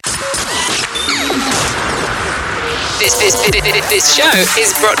This show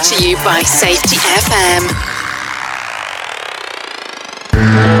is brought to you by Safety FM.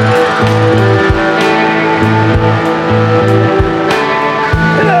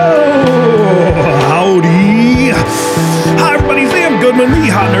 Hi, everybody. Sam Goodman, the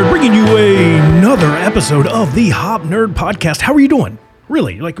Hop Nerd, bringing you another episode of the Hop Nerd Podcast. How are you doing?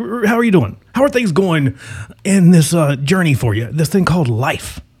 Really? How are you doing? How are things going in this journey for you? This thing called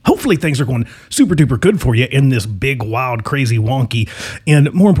life. Hopefully things are going super duper good for you in this big, wild, crazy, wonky,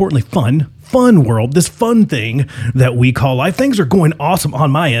 and more importantly, fun world, this fun thing that we call life. Things are going awesome on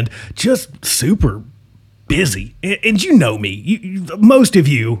my end, just super busy. And you know me, most of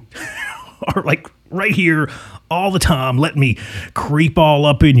you are like right here all the time, letting me creep all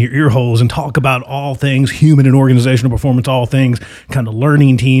up in your ear holes and talk about all things human and organizational performance, all things kind of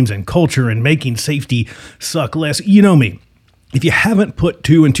learning teams and culture and making safety suck less. You know me. If you haven't put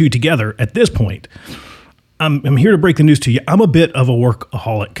two and two together at this point, I'm here to break the news to you. I'm a bit of a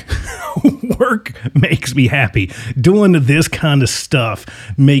workaholic. Work makes me happy. Doing this kind of stuff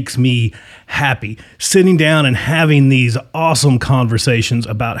makes me happy. Sitting down and having these awesome conversations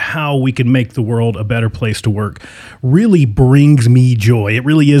about how we can make the world a better place to work really brings me joy. It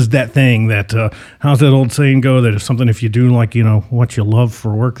really is that thing that, how's that old saying go? That if you do like, what you love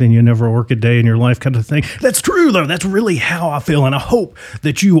for work, then you never work a day in your life kind of thing. That's true though. That's really how I feel. And I hope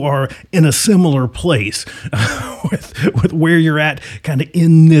that you are in a similar place with where you're at, kind of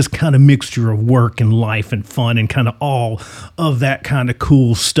in this kind of mixture of work and life and fun and kind of all of that kind of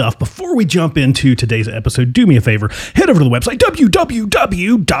cool stuff. Before we jump into today's episode, do me a favor, head over to the website,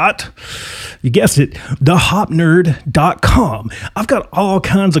 you guessed it, thehopnerd.com. I've got all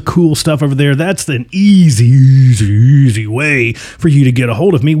kinds of cool stuff over there. That's an easy way for you to get a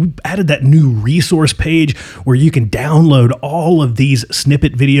hold of me. We added that new resource page where you can download all of these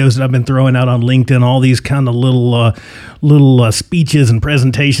snippet videos that I've been throwing out on LinkedIn, all these kind of little speeches and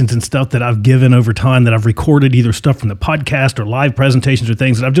presentations and stuff that I've given over time that I've recorded, either stuff from the podcast or live presentations or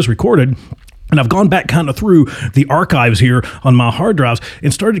things that I've just recorded. And I've gone back kind of through the archives here on my hard drives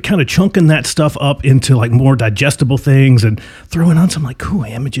and started kind of chunking that stuff up into like more digestible things and throwing on some like cool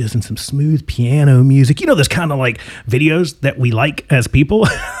images and some smooth piano music. This kind of like videos that we like as people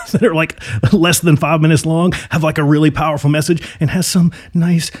that are like less than 5 minutes long, have like a really powerful message and has some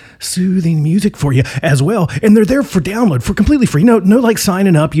nice soothing music for you as well. And they're there for download for completely free. No like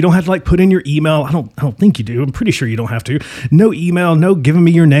signing up. You don't have to like put in your email. I don't think you do. I'm pretty sure you don't have to. No email, no giving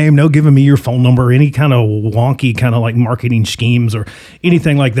me your name, no giving me your phone number, any kind of wonky kind of like marketing schemes or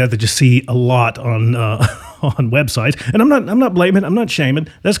anything like that you see a lot on websites. And I'm not blaming, I'm not shaming.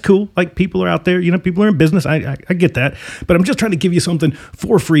 That's cool. Like people are out there, people are in business. I get that. But I'm just trying to give you something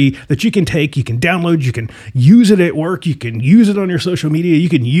for free that you can take, you can download, you can use it at work, you can use it on your social media, you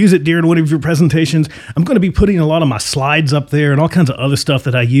can use it during one of your presentations. I'm going to be putting a lot of my slides up there and all kinds of other stuff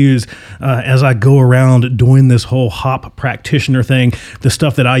that I use as I go around doing this whole HOP practitioner thing, the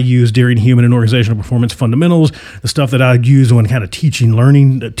stuff that I use during human and organizational performance fundamentals, the stuff that I use when kind of teaching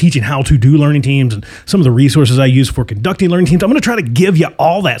how to do learning teams, and some of the resources I use for conducting learning teams. I'm going to try to give you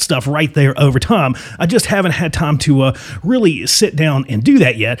all that stuff right there over time. I just haven't had time to really sit down and do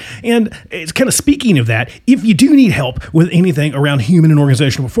that yet. And it's kind of speaking of that, if you do need help with anything around human and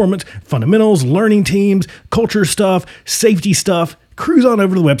organizational performance, fundamentals, learning teams, culture stuff, safety stuff, cruise on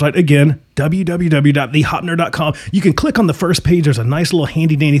over to the website. Again, www.thehopnerd.com. You can click on the first page. There's a nice little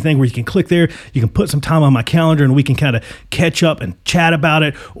handy dandy thing where you can click there. You can put some time on my calendar and we can kind of catch up and chat about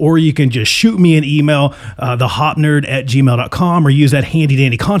it. Or you can just shoot me an email, thehopnerd@gmail.com, or use that handy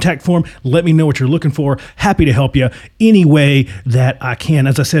dandy contact form. Let me know what you're looking for. Happy to help you any way that I can.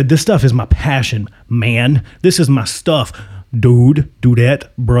 As I said, this stuff is my passion, man. This is my stuff. Dude, dudette,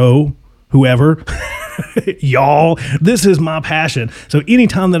 bro, whoever. Y'all, this is my passion. So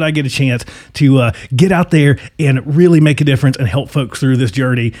anytime that I get a chance to get out there and really make a difference and help folks through this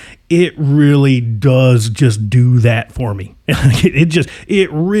journey, it really does just do that for me. It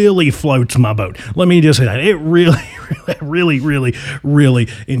really floats my boat. Let me just say that. It really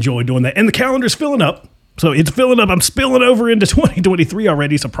enjoy doing that. And the calendar's filling up. So it's filling up. I'm spilling over into 2023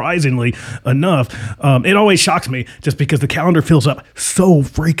 already, surprisingly enough. It always shocks me just because the calendar fills up so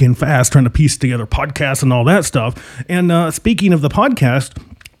freaking fast trying to piece together podcasts and all that stuff. And speaking of the podcast,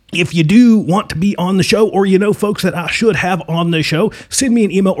 if you do want to be on the show, or folks that I should have on the show, send me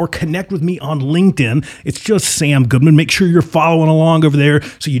an email or connect with me on LinkedIn. It's just Sam Goodman. Make sure you're following along over there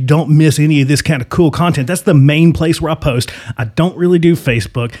so you don't miss any of this kind of cool content. That's the main place where I post. I don't really do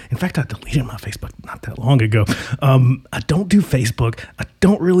Facebook. In fact, I deleted my Facebook not that long ago. I don't do Facebook. I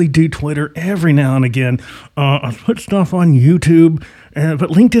don't really do Twitter. Every now and again, I put stuff on YouTube. But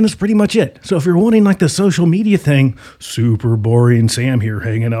LinkedIn is pretty much it. So if you're wanting like the social media thing, super boring Sam here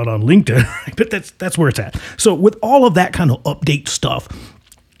hanging out on LinkedIn, but that's where it's at. So with all of that kind of update stuff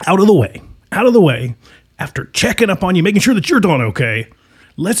out of the way, after checking up on you, making sure that you're doing okay,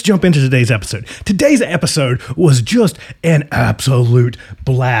 let's jump into today's episode. Today's episode was just an absolute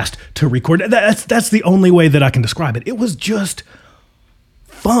blast to record. That's the only way that I can describe it. It was just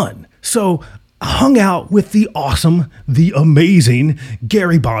fun. So I hung out with the awesome, the amazing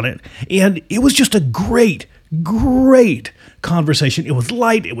Gary Bonnett, and it was just a great conversation. It was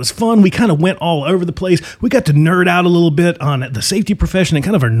light. It was fun. We kind of went all over the place. We got to nerd out a little bit on the safety profession and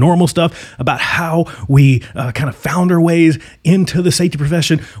kind of our normal stuff about how we kind of found our ways into the safety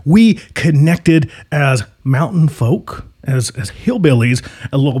profession. We connected as mountain folk, as hillbillies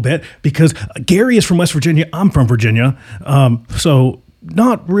a little bit, because Gary is from West Virginia. I'm from Virginia. So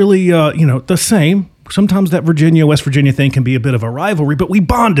not really, the same. Sometimes that West Virginia thing can be a bit of a rivalry, but we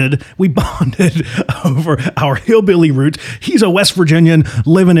bonded over our hillbilly roots. He's a West Virginian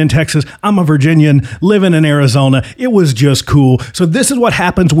living in Texas. I'm a Virginian living in Arizona. It was just cool. So this is what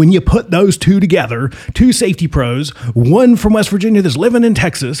happens when you put those two together, two safety pros, one from West Virginia that's living in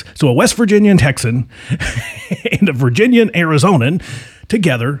Texas, so a West Virginian Texan and a Virginian Arizonan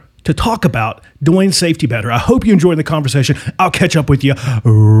together to talk about doing safety better. I hope you enjoyed the conversation. I'll catch up with you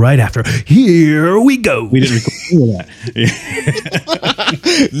right after. Here we go. We didn't record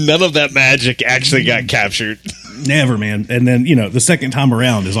that. None of that magic actually got captured. Never, man. And then, the second time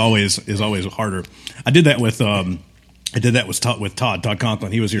around is always harder. I did that with Todd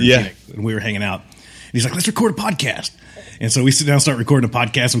Conklin. He was here in Phoenix, and we were hanging out. And he's like, let's record a podcast. And so we sit down and start recording a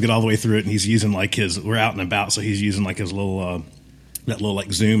podcast, and we get all the way through it, and he's using we're out and about, so he's using his little that little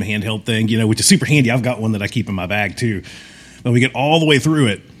Zoom handheld thing, which is super handy. I've got one that I keep in my bag too. But we get all the way through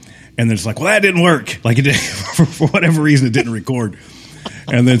it, and then it's like, well, that didn't work. Like it did, for whatever reason, it didn't record.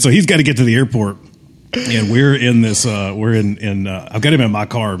 And then so he's got to get to the airport, and we're in this. I've got him in my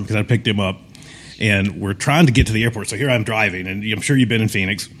car because I picked him up, and we're trying to get to the airport. So here I'm driving, and I'm sure you've been in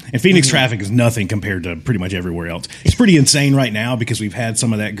Phoenix. And Phoenix traffic is nothing compared to pretty much everywhere else. It's pretty insane right now because we've had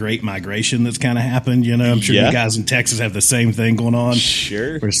some of that great migration that's kind of happened. I'm sure you guys in Texas have the same thing going on.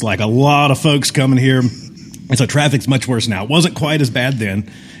 Sure. Where it's like a lot of folks coming here. And so traffic's much worse now. It wasn't quite as bad then.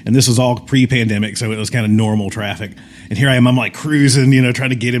 And this was all pre-pandemic, so it was kind of normal traffic. And here I am, I'm like cruising,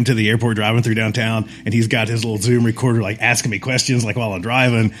 trying to get him to the airport, driving through downtown. And he's got his little Zoom recorder, asking me questions, while I'm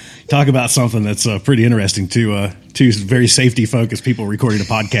driving. Talk about something that's pretty interesting to two very safety-focused people recording a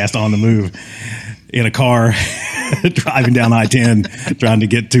podcast on the move in a car, driving down I-10, trying to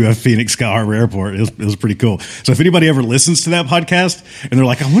get to a Phoenix Sky Harbor Airport. It was pretty cool. So if anybody ever listens to that podcast and they're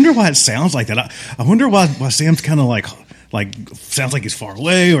like, I wonder why it sounds like that. I wonder why Sam's kind of like sounds like he's far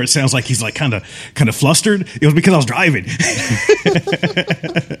away, or it sounds like he's kind of flustered. It was because I was driving.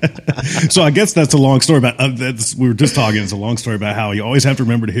 So I guess that's a long story about we were just talking. It's a long story about how you always have to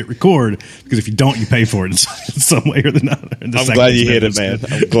remember to hit record, because if you don't, you pay for it in some way or another. I'm glad you hit it, man.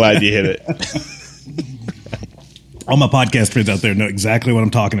 I'm glad you hit it. All my podcast friends out there know exactly what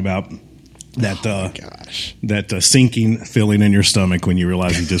I'm talking about. That sinking feeling in your stomach when you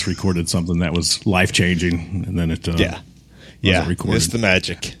realize you just recorded something that was life changing, and then it recorded. It's the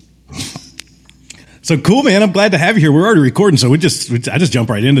magic. So cool, man! I'm glad to have you here. We're already recording, so I just jump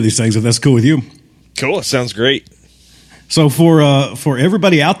right into these things if that's cool with you. Cool, it sounds great. So for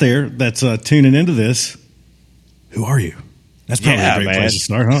everybody out there that's tuning into this, who are you? That's probably a great place to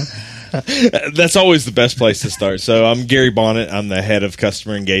start, huh? That's always the best place to start. So I'm Gary Bonnett. I'm the head of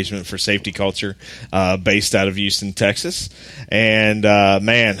customer engagement for Safety Culture, based out of Houston, Texas. And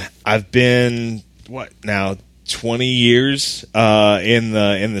I've been 20 years in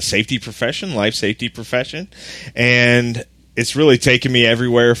the safety profession, life safety profession, and it's really taken me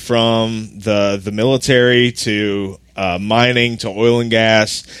everywhere from the military to mining to oil and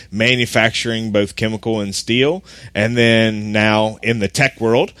gas, manufacturing, both chemical and steel, and then now in the tech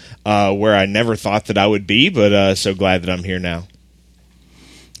world, where I never thought that I would be, but so glad that I'm here now.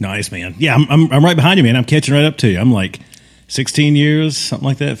 Nice, man. Yeah, I'm right behind you, man. I'm catching right up to you. I'm like 16 years, something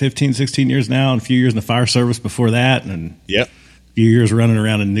like that, 15, 16 years now, and a few years in the fire service before that, and a few years running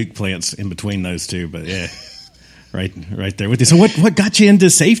around in nuke plants in between those two, but yeah. Right there with you. So what got you into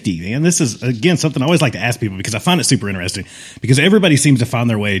safety, man? This is, again, something I always like to ask people because I find it super interesting, because everybody seems to find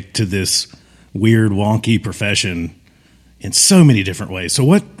their way to this weird, wonky profession in so many different ways. So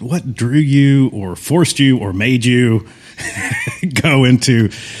what drew you or forced you or made you go into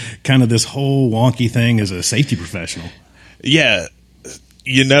kind of this whole wonky thing as a safety professional? Yeah.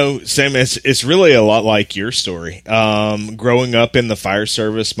 Sam, it's really a lot like your story. Growing up in the fire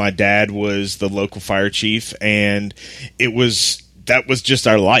service, my dad was the local fire chief, and it was that was just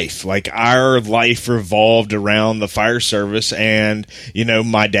our life. Like, our life revolved around the fire service, and,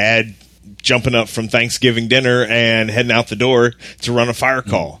 my dad jumping up from Thanksgiving dinner and heading out the door to run a fire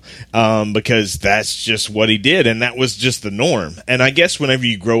call, because that's just what he did, and that was just the norm. And I guess whenever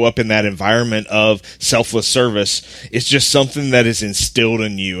you grow up in that environment of selfless service, it's just something that is instilled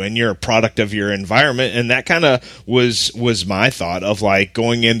in you, and you're a product of your environment. And that kind of was my thought of, like,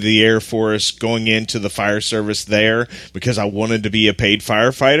 going into the Air Force, going into the fire service there because I wanted to be a paid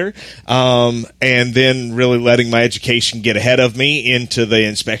firefighter, and then really letting my education get ahead of me into the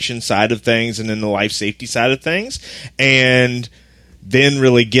inspection side of things and in the life safety side of things, and then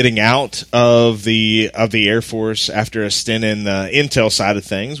really getting out of the Air Force after a stint in the intel side of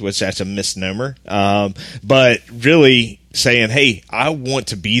things, which that's a misnomer, but really saying, hey, I want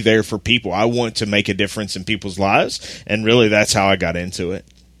to be there for people. I want to make a difference in people's lives, and really that's how I got into it.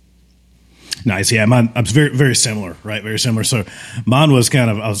 Nice. Yeah, mine, I was very, very similar, right? Very similar. So mine was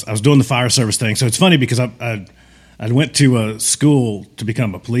kind of, I was doing the fire service thing. So it's funny because I went to a school to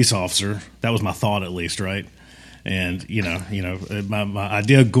become a police officer. That was my thought, at least, right? And my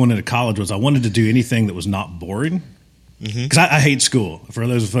idea going into college was I wanted to do anything that was not boring. Because I hate school. For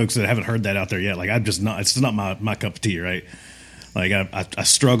those folks that haven't heard that out there yet, like, I'm just not. It's not my cup of tea, right? Like, I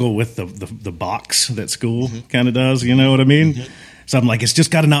struggle with the box that school kind of does. You know what I mean? So I'm like, it's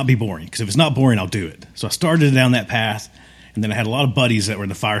just got to not be boring. Because if it's not boring, I'll do it. So I started down that path, and then I had a lot of buddies that were in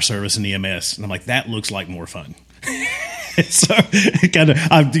the fire service and EMS, and I'm like, that looks like more fun. So kind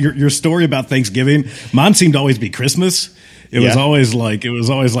of your story about Thanksgiving, mine seemed to always be Christmas. It was always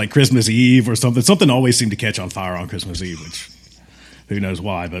like Christmas Eve or something. Something always seemed to catch on fire on Christmas Eve, which who knows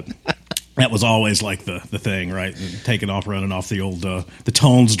why, but that was always like the thing, right? And taking off, running off the old the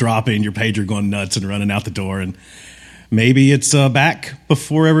tones dropping, your pager going nuts and running out the door, and maybe it's back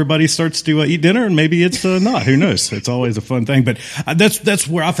before everybody starts to eat dinner, and maybe it's not. Who knows? It's always a fun thing. But that's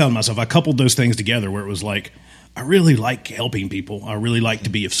where I found myself. I coupled those things together where it was like, I really like helping people. I really like to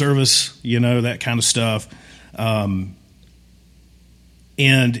be of service, that kind of stuff. And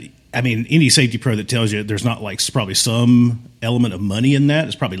I mean, any safety pro that tells you there's not like probably some element of money in that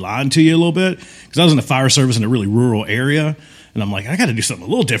is probably lying to you a little bit. Because I was in the fire service in a really rural area, and I'm like, I got to do something a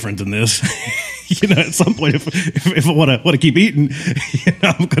little different than this. At some point, if I want to keep eating,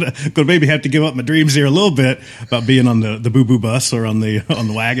 I'm gonna maybe have to give up my dreams here a little bit about being on the boo boo bus or on the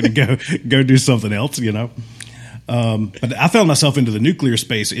wagon and go do something else. But I found myself into the nuclear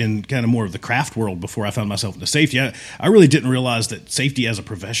space in kind of more of the craft world before I found myself into safety. I really didn't realize that safety as a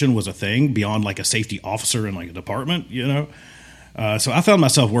profession was a thing beyond like a safety officer in like a department, So I found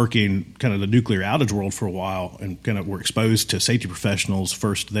myself working kind of the nuclear outage world for a while, and kind of were exposed to safety professionals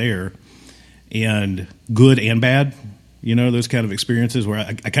first there, and good and bad, those kind of experiences where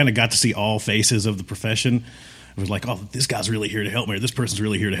I kind of got to see all faces of the profession. It was like, oh, this guy's really here to help me, or this person's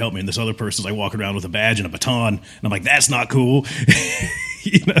really here to help me, and this other person's like walking around with a badge and a baton, and I'm like, that's not cool.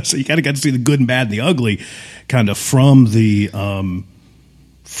 So you kind of got to see the good and bad and the ugly kind of from the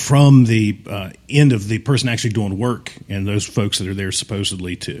end of the person actually doing work, and those folks that are there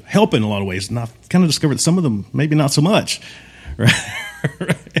supposedly to help in a lot of ways. And I've kind of discovered that some of them maybe not so much. Right?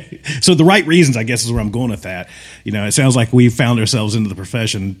 So the right reasons, I guess, is where I'm going with that. It sounds like we found ourselves into the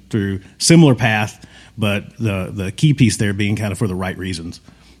profession through similar path, but the key piece there being kind of for the right reasons.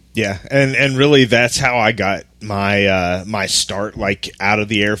 Yeah, and really that's how I got my start, like, out of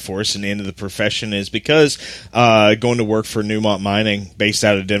the Air Force and into the profession, is because going to work for Newmont Mining, based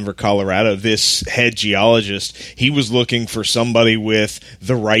out of Denver, Colorado. This head geologist, he was looking for somebody with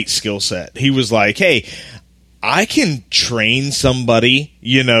the right skill set. He was like, hey, I can train somebody,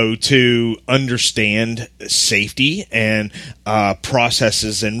 to understand safety and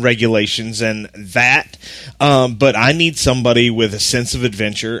processes and regulations and that. But I need somebody with a sense of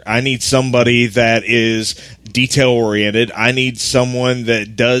adventure. I need somebody that is detail-oriented. I need someone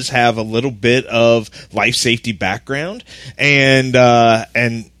that does have a little bit of life safety background. And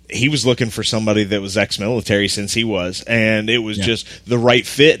he was looking for somebody that was ex-military, since he was, and it was just the right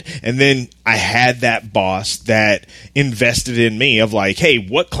fit. And then I had that boss that invested in me of like, hey,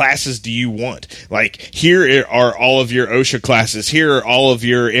 what classes do you want? Like, here are all of your OSHA classes. Here are all of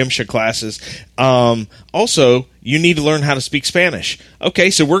your MSHA classes. Also, you need to learn how to speak Spanish.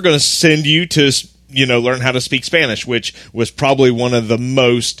 Okay, so we're going to send you to learn how to speak Spanish, which was probably one of the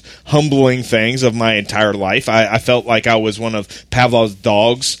most humbling things of my entire life. I felt like I was one of Pavlov's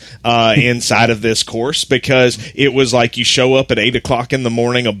dogs inside of this course, because it was like you show up at 8 o'clock in the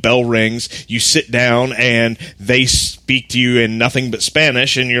morning, a bell rings, you sit down, and they speak to you in nothing but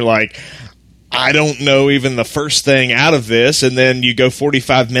Spanish, and you're like, I don't know even the first thing out of this. And then you go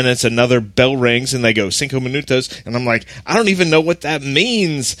 45 minutes, another bell rings, and they go 5 minutos. And I'm like, I don't even know what that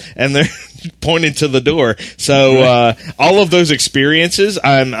means. And they're pointing to the door. So all of those experiences,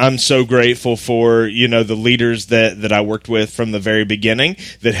 I'm so grateful for, the leaders that I worked with from the very beginning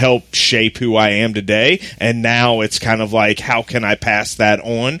that helped shape who I am today. And now it's kind of like, how can I pass that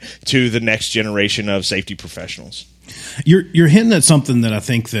on to the next generation of safety professionals? You're hinting at something that I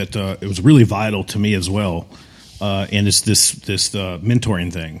think that it was really vital to me as well, and it's this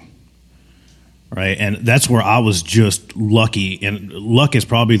mentoring thing, right? And that's where I was just lucky, and luck is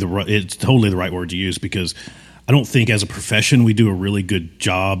probably it's totally the right word to use, because I don't think as a profession we do a really good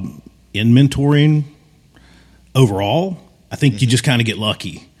job in mentoring overall. I think you just kind of get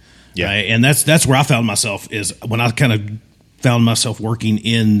lucky, right? And that's where I found myself, is when I kind of found myself working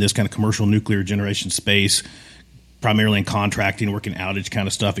in this kind of commercial nuclear generation space, primarily in contracting, working outage kind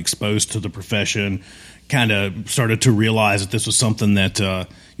of stuff, exposed to the profession, kind of started to realize that this was something that,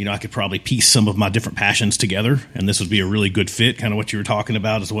 I could probably piece some of my different passions together, and this would be a really good fit, kind of what you were talking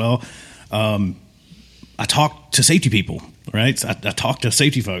about as well. I talked to safety people, right? I talked to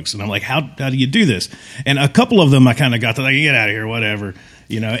safety folks, and I'm like, how do you do this? And a couple of them I kind of got to, like, get out of here, whatever,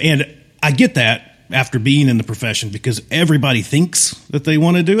 and I get that after being in the profession, because everybody thinks that they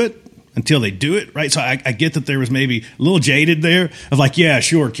want to do it until they do it, right? So I get that there was maybe a little jaded there of like, yeah,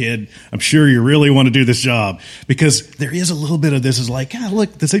 sure, kid, I'm sure you really want to do this job, because there is a little bit of this is like,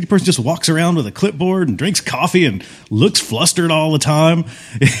 look, the safety person just walks around with a clipboard and drinks coffee and looks flustered all the time.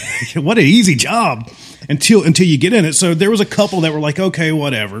 What an easy job until you get in it. So there was a couple that were like, okay,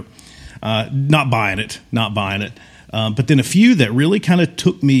 whatever, not buying it. But then a few that really kind of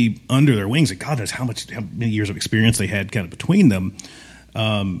took me under their wings, and God knows how many years of experience they had kind of between them.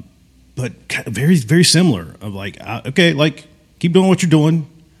 But very, very similar of like, okay, like, keep doing what you're doing.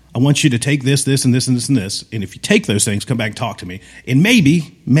 I want you to take this, this, and this, and this, and this. And if you take those things, come back and talk to me. And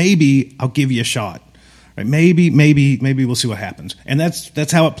maybe I'll give you a shot. Right? Maybe we'll see what happens. And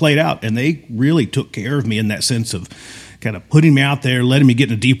that's how it played out. And they really took care of me in that sense of kind of putting me out there, letting me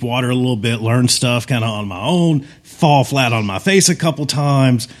get into deep water a little bit, learn stuff kind of on my own, fall flat on my face a couple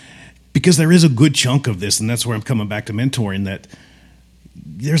times, because there is a good chunk of this. And that's where I'm coming back to mentoring, that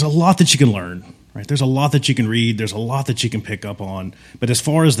there's a lot that you can learn, right? There's a lot that you can read. There's a lot that you can pick up on. But as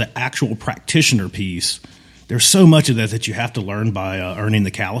far as the actual practitioner piece, there's so much of that you have to learn by earning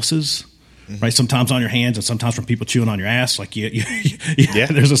the calluses, right? Sometimes on your hands and sometimes from people chewing on your ass. Like,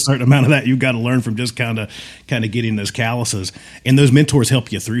 there's a certain amount of that you've got to learn from just kind of getting those calluses. And those mentors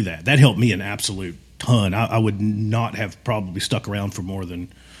help you through that. That helped me an absolute ton. I would not have probably stuck around for more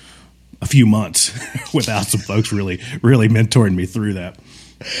than a few months without some folks really mentoring me through that.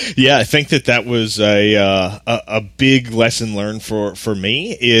 Yeah, I think that was a big lesson learned for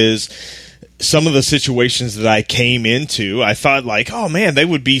me, is some of the situations that I came into. I thought like, oh man, they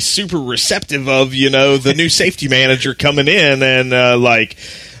would be super receptive of, the new safety manager coming in and like,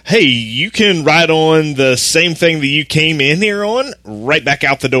 hey, you can ride on the same thing that you came in here on right back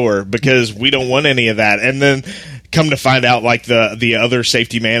out the door, because we don't want any of that. And then come to find out, like, the other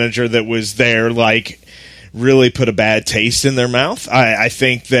safety manager that was there, like, really put a bad taste in their mouth. I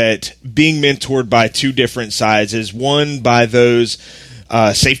think that being mentored by two different sides is, one, by those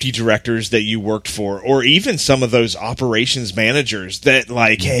safety directors that you worked for, or even some of those operations managers that,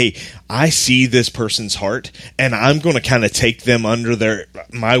 like, hey, I see this person's heart, and I'm going to kind of take them under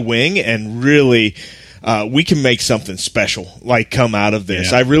my wing, and really we can make something special like come out of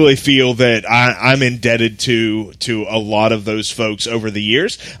this. Yeah. I really feel that I'm indebted to a lot of those folks over the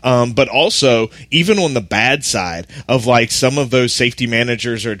years, but also even on the bad side of, like, some of those safety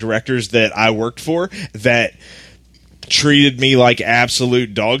managers or directors that I worked for that treated me like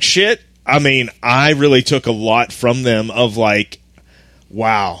absolute dog shit. I mean, I really took a lot from them of like,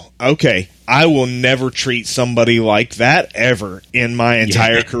 wow, okay, I will never treat somebody like that ever in my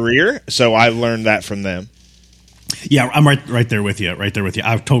entire career. So I learned that from them. Yeah, I'm right there with you. Right there with you.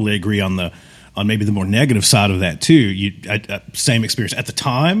 I totally agree on maybe the more negative side of that too. Same experience at the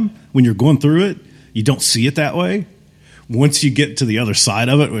time when you're going through it, you don't see it that way. Once you get to the other side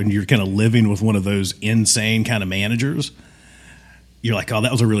of it, when you're kind of living with one of those insane kind of managers, you're like, oh,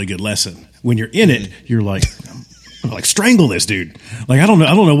 that was a really good lesson. When you're in it, you're like, strangle this dude. Like, I don't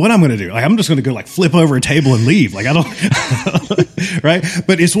know what I'm going to do. Like, I'm just going to go like flip over a table and leave. Like, I don't, right?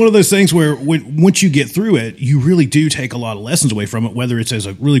 But it's one of those things where once you get through it, you really do take a lot of lessons away from it, whether it's as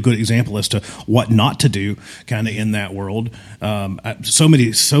a really good example as to what not to do kind of in that world. So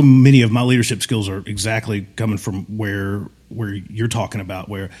many of my leadership skills are exactly coming from where you're talking about,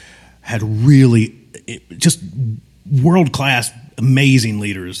 where had really just world-class, amazing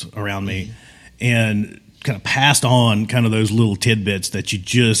leaders around me. and kind of passed on kind of those little tidbits that you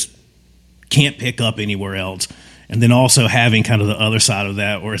just can't pick up anywhere else. And then also having kind of the other side of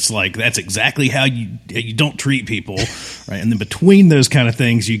that where it's like, that's exactly how you don't treat people, right? And then between those kind of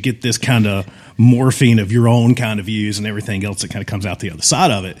things, you get this kind of morphine of your own kind of views and everything else that kind of comes out the other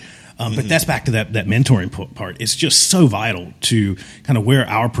side of it. But that's back to that mentoring part. It's just so vital to kind of where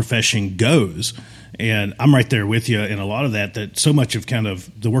our profession goes. And I'm right there with you in a lot of that so much of kind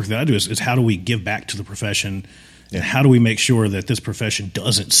of the work that I do is how do we give back to the profession and how do we make sure that this profession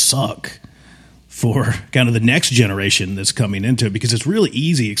doesn't suck for kind of the next generation that's coming into it, because it's really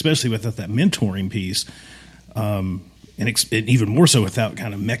easy, especially without that mentoring piece, and even more so without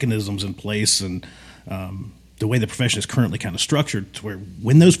kind of mechanisms in place and the way the profession is currently kind of structured, to where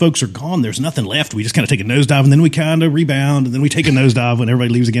when those folks are gone, there's nothing left. We just kind of take a nosedive and then we kind of rebound, and then we take a nosedive when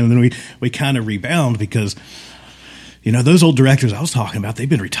everybody leaves again, and then we kind of rebound because, those old directors I was talking about, they've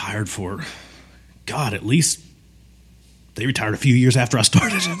been retired for, God, at least they retired a few years after I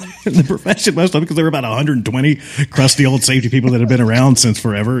started in the profession, most of them, because there were about 120 crusty old safety people that have been around since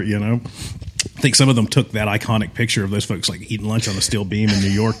forever, I think some of them took that iconic picture of those folks like eating lunch on a steel beam in New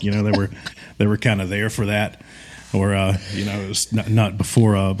York. They were kind of there for that, or it was not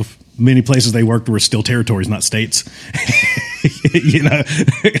before. Many places they worked were still territories, not states.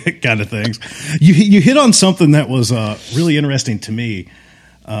 Kind of things. You hit on something that was really interesting to me.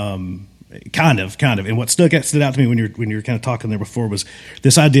 Kind of, and what stood out to me when you were kind of talking there before was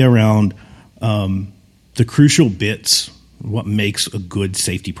this idea around the crucial bits, what makes a good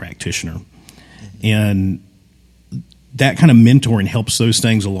safety practitioner, and that kind of mentoring helps those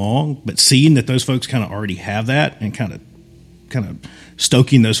things along. But seeing that those folks kind of already have that, and kind of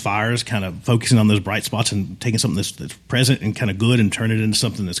stoking those fires, kind of focusing on those bright spots, and taking something that's present and kind of good and turn it into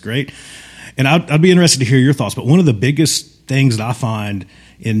something that's great. And I'd be interested to hear your thoughts. But one of the biggest things that I find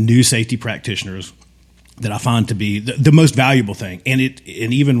in new safety practitioners that I find to be the most valuable thing, and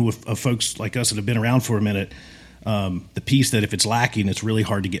even with folks like us that have been around for a minute, the piece that if it's lacking, it's really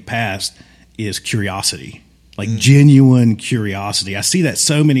hard to get past, is curiosity, like genuine curiosity. I see that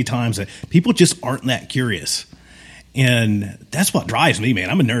so many times that people just aren't that curious, and that's what drives me,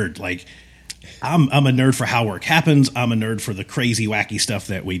 man. I'm a nerd. Like, I'm a nerd for how work happens. I'm a nerd for the crazy, wacky stuff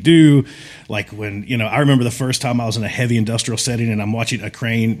that we do. Like when, I remember the first time I was in a heavy industrial setting and I'm watching a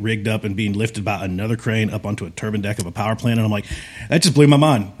crane rigged up and being lifted by another crane up onto a turbine deck of a power plant. And I'm like, that just blew my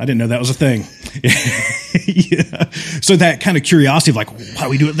mind. I didn't know that was a thing. Yeah. So that kind of curiosity of like, why do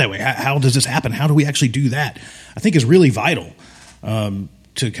we do it that way? How does this happen? How do we actually do that? I think is really vital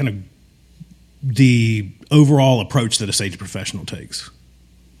to kind of the overall approach that a safety professional takes.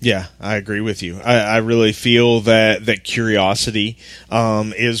 Yeah, I agree with you. I really feel that curiosity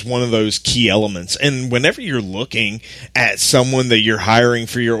is one of those key elements. And whenever you're looking at someone that you're hiring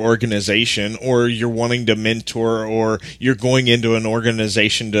for your organization, or you're wanting to mentor, or you're going into an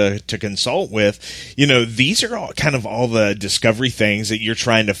organization to consult with, these are all kind of all the discovery things that you're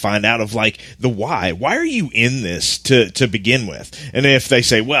trying to find out of, like the why. Why are you in this to begin with? And if they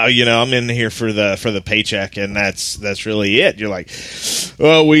say, well, I'm in here for the paycheck and that's really it, you're like,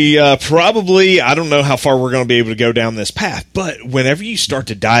 well, we probably, I don't know how far we're going to be able to go down this path. But whenever you start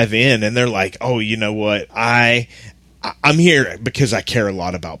to dive in and they're like, oh, you know what, I'm here because I care a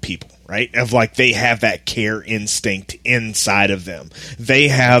lot about people. Right? Of like, they have that care instinct inside of them. They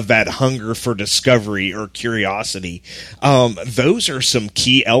have that hunger for discovery or curiosity. Those are some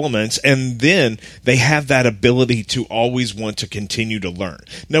key elements. And then they have that ability to always want to continue to learn.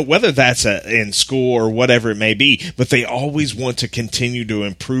 Now, whether that's in school or whatever it may be, but they always want to continue to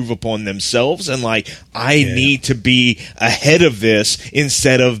improve upon themselves. And like, I need to be ahead of this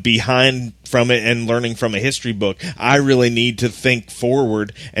instead of behind from it and learning from a history book. I really need to think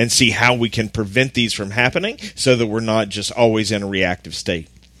forward and see how we can prevent these from happening so that we're not just always in a reactive state.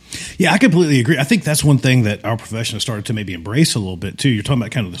 Yeah, I completely agree. I think that's one thing that our profession has started to maybe embrace a little bit too. You're talking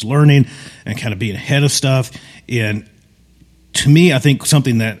about kind of this learning and kind of being ahead of stuff. And to me, I think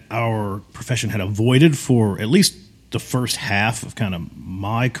something that our profession had avoided for at least the first half of kind of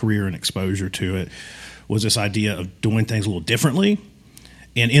my career and exposure to it was this idea of doing things a little differently.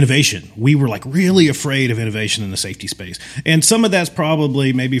 And innovation. We were like really afraid of innovation in the safety space. And some of that's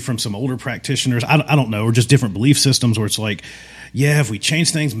probably maybe from some older practitioners. I don't know, or just different belief systems where it's like, yeah, if we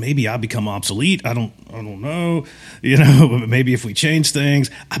change things, maybe I become obsolete. I don't know, but maybe if we change things,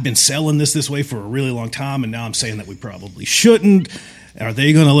 I've been selling this way for a really long time. And now I'm saying that we probably shouldn't. Are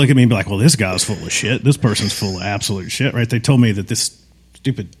they going to look at me and be like, well, this guy's full of shit. This person's full of absolute shit, right? They told me that this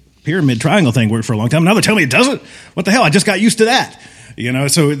stupid pyramid triangle thing worked for a long time. Now they're telling me it doesn't. What the hell? I just got used to that.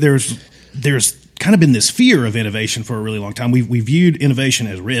 So there's kind of been this fear of innovation for a really long time. We viewed innovation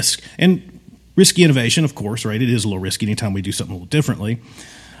as risk, and risky innovation, of course, right? It is a little risky anytime we do something a little differently.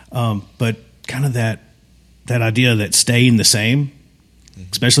 But kind of that idea that staying the same,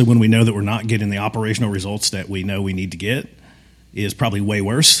 especially when we know that we're not getting the operational results that we know we need to get, is probably way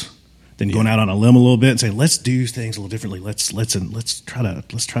worse than going out on a limb a little bit and saying, let's do things a little differently. Let's try to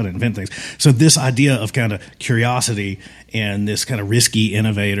invent things. So this idea of kind of curiosity and this kind of risky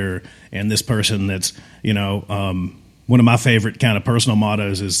innovator and this person that's, one of my favorite kind of personal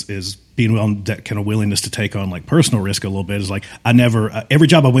mottos is being that kind of willingness to take on like personal risk a little bit. Is like, every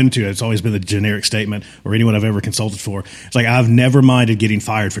job I went into, it's always been the generic statement, or anyone I've ever consulted for. It's like, I've never minded getting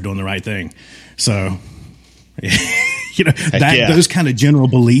fired for doing the right thing. So, those kind of general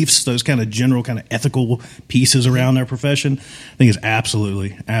beliefs, those kind of general kind of ethical pieces around their profession, I think is absolutely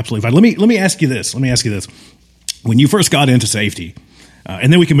fine. Let me ask you this. When you first got into safety,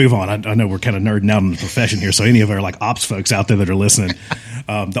 and then we can move on. I know we're kind of nerding out on the profession here, so any of our like ops folks out there that are listening,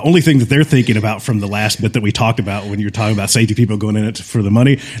 the only thing that they're thinking about from the last bit that we talked about when you're talking about safety people going in it for the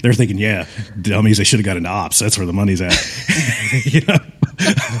money, they're thinking, yeah, dummies, they should have got into ops. That's where the money's at.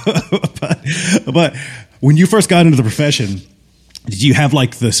 But when you first got into the profession, did you have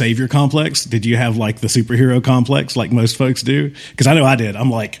like the savior complex? Did you have like the superhero complex like most folks do? Because I know I did. I'm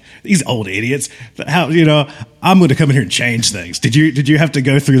like, these old idiots. How I'm going to come in here and change things. Did you have to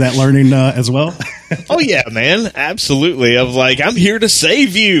go through that learning as well? Oh yeah, man, absolutely. Of like, I'm here to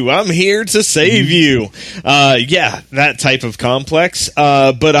save you. I'm here to save you. Yeah, that type of complex.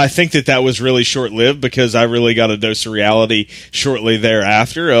 But I think that was really short lived because I really got a dose of reality shortly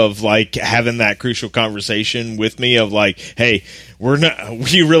thereafter of like having that crucial conversation with me of like, hey,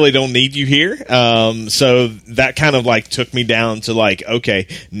 we really don't need you here. So that kind of like took me down to like, okay,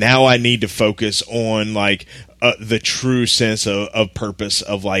 now I need to focus on like the true sense of purpose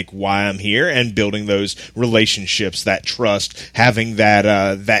of like why I'm here and building those relationships, that trust, having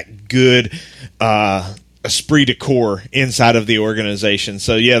that good esprit de corps inside of the organization.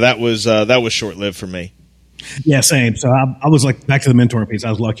 So yeah, that was short lived for me. Yeah, same. So I was like, back to the mentoring piece. I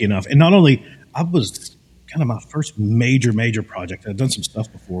was lucky enough, and not only I was kind of my first major project. I'd done some stuff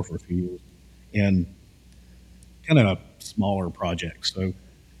before for a few years, and kind of smaller projects. So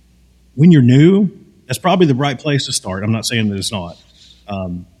when you're new, that's probably the right place to start. I'm not saying that it's not,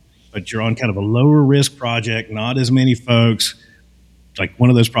 but you're on kind of a lower risk project, not as many folks. Like one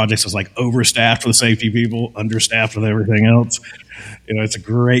of those projects is like overstaffed with safety people, understaffed with everything else. It's a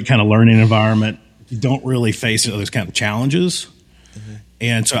great kind of learning environment. You don't really face those kind of challenges. Mm-hmm.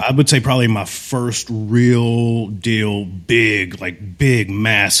 And so I would say probably my first real deal, big,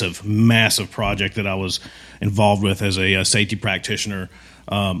 massive project that I was involved with as a safety practitioner.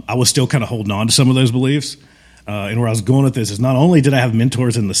 I was still kind of holding on to some of those beliefs. And where I was going with this is not only did I have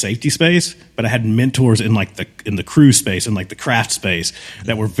mentors in the safety space, but I had mentors in like in the crew space and like the craft space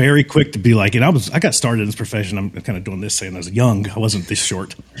that were very quick to be like, and I got started in this profession. I'm kind of doing this saying I was young. I wasn't this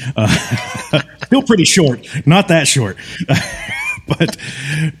short, still pretty short, not that short. But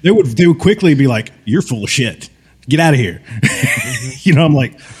they would quickly be like, "You're full of shit. Get out of here." I'm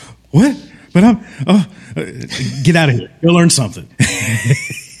like, "What?" But get out of here. Go learn something.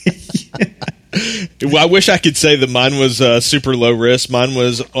 Well, I wish I could say that mine was super low risk. Mine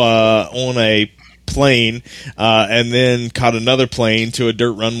was on a plane and then caught another plane to a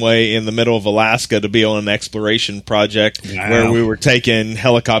dirt runway in the middle of Alaska to be on an exploration project. Wow. Where we were taking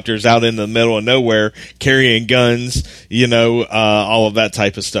helicopters out in the middle of nowhere, carrying guns, all of that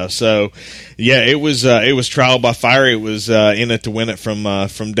type of stuff. So yeah, it was trial by fire. It was in it to win it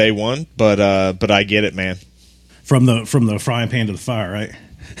from day one, but I get it, man. From the frying pan to the fire, right?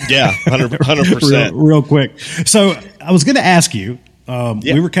 Yeah, 100%. Real quick. So I was going to ask you,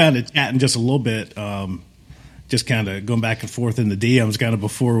 we were kind of chatting just a little bit, just kind of going back and forth in the DMs kind of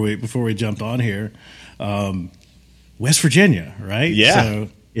before we jumped on here. West Virginia, right? Yeah. So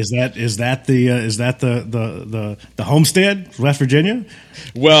is that the homestead, West Virginia?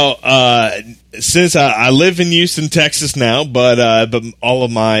 Well, since I live in Houston, Texas now, but all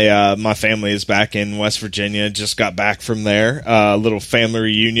of my family is back in West Virginia. Just got back from there. Little family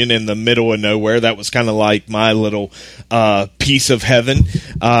reunion in the middle of nowhere. That was kind of like my little piece of heaven.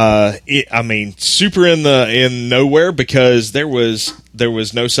 Super in nowhere because there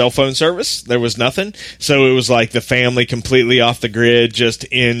was no cell phone service. There was nothing. So it was like the family completely off the grid, just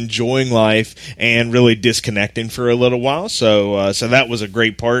enjoying life and really disconnecting for a little while. So that was a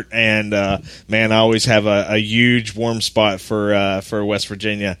great part. And man, I always have a huge warm spot for West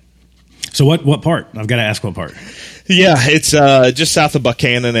Virginia. So what part? I've got to ask what part. Yeah, it's just south of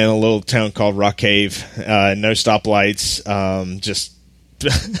Buchanan in a little town called Rock Cave. No stoplights. Just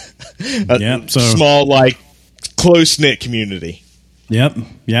a small, like, close-knit community.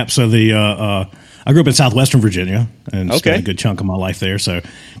 Yep. So I grew up in southwestern Virginia and spent a good chunk of my life there. So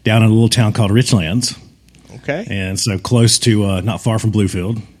down in a little town called Richlands. Okay. And so close to not far from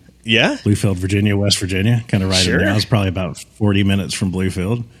Bluefield. Yeah. Bluefield, Virginia, West Virginia, kind of right in there. I was probably about 40 minutes from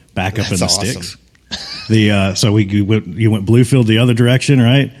Bluefield, back up in the sticks. So you went Bluefield the other direction,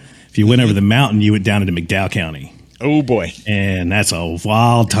 right? If you went over the mountain, you went down into McDowell County. Oh boy, and that's a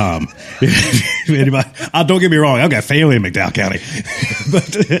wild time. Anybody, don't get me wrong, I've got family in McDowell County,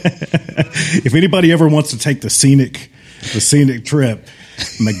 but if anybody ever wants to take the scenic trip,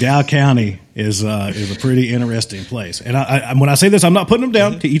 McDowell County is a pretty interesting place. And I when I say this, I'm not putting them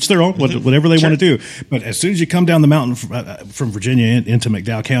down. To each their own, whatever they want to do. But as soon as you come down the mountain from Virginia into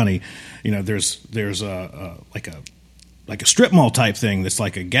McDowell County, there's like a strip mall type thing that's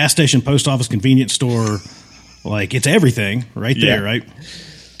like a gas station, post office, convenience store. Like it's everything right there, right?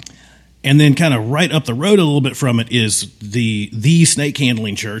 And then kind of right up the road a little bit from it is the snake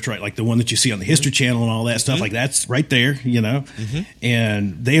handling church, right? Like the one that you see on the History Channel and all that stuff. Like that's right there,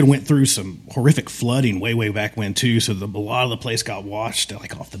 And they had went through some horrific flooding way back when too. So a lot of the place got washed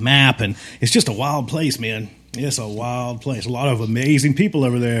like off the map, and it's just a wild place, man. It's a wild place. A lot of amazing people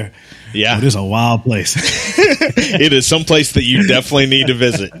over there. Yeah, it is a wild place. It is some place that you definitely need to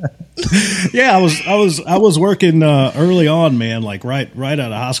visit. Yeah, I was working early on, man. Like right out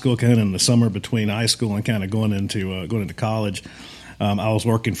of high school, kind of in the summer between high school and kind of going into college. I was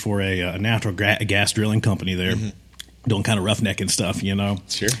working for a natural gas drilling company there. Doing kind of roughnecking stuff,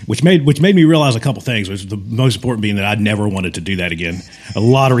 Sure. Which made me realize a couple things. Which the most important being that I never wanted to do that again. A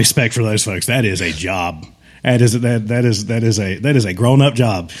lot of respect for those folks. That is a job. That is a grown up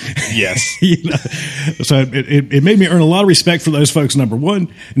job. Yes. So it made me earn a lot of respect for those folks. Number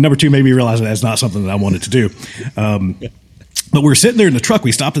one, and number two, made me realize that's not something that I wanted to do. But we're sitting there in the truck.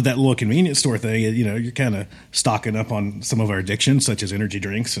 We stopped at that little convenience store thing. You're kind of stocking up on some of our addictions, such as energy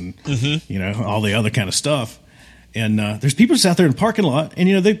drinks and all the other kind of stuff. And there's people just out there in the parking lot, and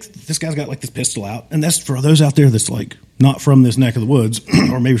this guy's got like this pistol out, and that's for those out there that's like not from this neck of the woods,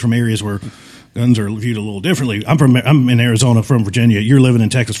 or maybe from areas where guns are viewed a little differently. I'm in Arizona from Virginia. You're living in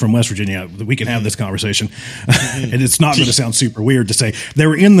Texas from West Virginia. We can have this conversation, and it's not going to sound super weird to say they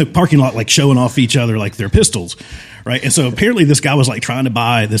were in the parking lot like showing off each other like their pistols, right? And so apparently this guy was like trying to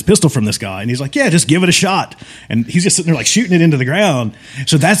buy this pistol from this guy, and he's like, "Yeah, just give it a shot." And he's just sitting there like shooting it into the ground.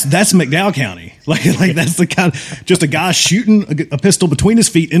 So that's McDowell County. Like that's the kind of, just a guy shooting a pistol between his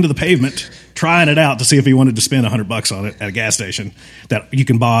feet into the pavement, trying it out to see if he wanted to spend $100 on it at a gas station that you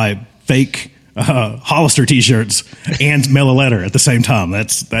can buy fake Hollister t-shirts and mail a letter at the same time.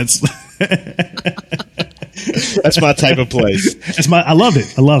 That's that's my type of place. I love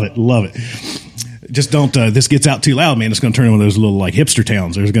it. Just don't this gets out too loud, man. It's going to turn into one of those little like hipster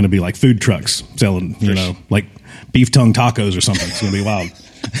towns. There's going to be like food trucks selling like beef tongue tacos or something. It's going to be wild.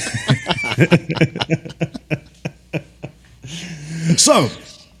 So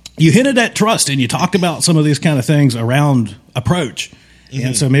you hinted at trust, and you talked about some of these kind of things around approach.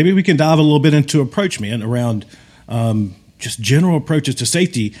 And so maybe we can dive a little bit into approach, man, around just general approaches to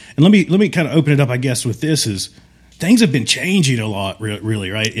safety. And let me kind of open it up, I guess, with this is things have been changing a lot, really,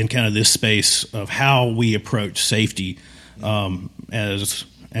 right, in kind of this space of how we approach safety. As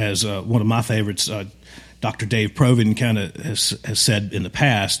one of my favorites, Dr. Dave Proven kind of has said in the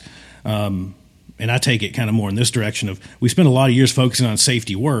past, and I take it kind of more in this direction of we spent a lot of years focusing on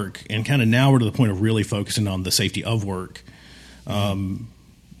safety work, and kind of now we're to the point of really focusing on the safety of work.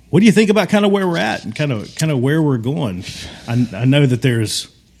 What do you think about kind of where we're at and kind of where we're going? I know that there's,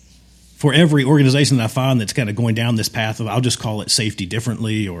 for every organization that I find that's kind of going down this path of, I'll just call it safety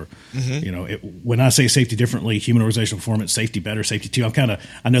differently, or when I say safety differently, human organizational performance, safety better, safety two.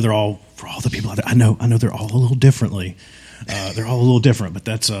 I know they're all, for all the people out there, I know they're all a little differently. They're all a little different, but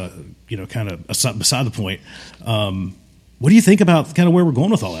that's kind of beside the point. What do you think about kind of where we're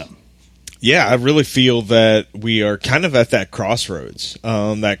going with all that? Yeah, I really feel that we are kind of at that crossroads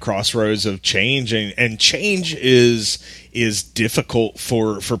of change, and change is difficult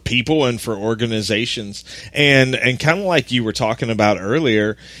for people and for organizations, and kind of like you were talking about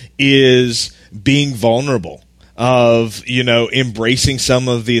earlier, is being vulnerable. Of embracing some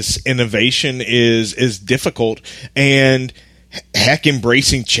of this innovation is difficult, and heck,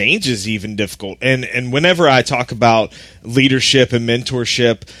 embracing change is even difficult. And whenever I talk about leadership and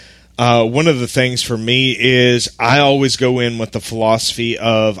mentorship, One of the things for me is I always go in with the philosophy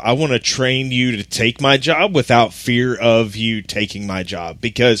of I want to train you to take my job without fear of you taking my job,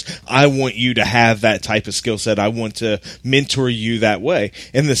 because I want you to have that type of skill set. I want to mentor you that way.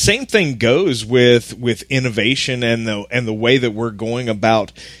 And the same thing goes with innovation and the way that we're going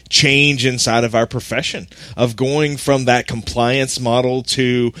about change inside of our profession, of going from that compliance model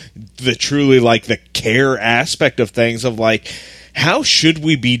to the truly like the care aspect of things, of like, how should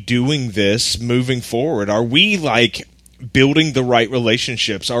we be doing this moving forward? Are we like building the right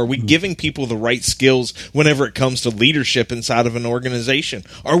relationships? Are we giving people the right skills whenever it comes to leadership inside of an organization?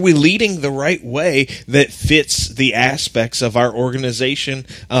 Are we leading the right way that fits the aspects of our organization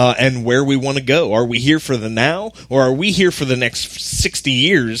and where we want to go? Are we here for the now, or are we here for the next 60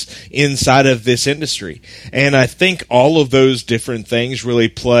 years inside of this industry? And I think all of those different things really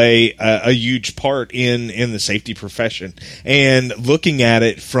play a huge part in the safety profession, and looking at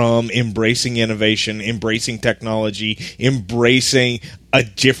it from embracing innovation, embracing technology, embracing a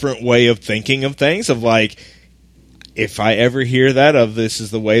different way of thinking of things, of like, if I ever hear that of this is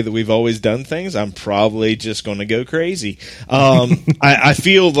the way that we've always done things, I'm probably just going to go crazy. I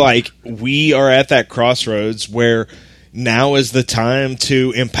feel like we are at that crossroads where now is the time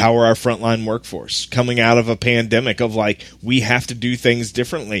to empower our frontline workforce coming out of a pandemic, of like, we have to do things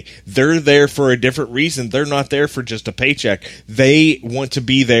differently. They're there for a different reason. They're not there for just a paycheck. They want to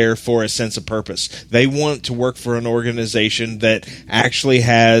be there for a sense of purpose. They want to work for an organization that actually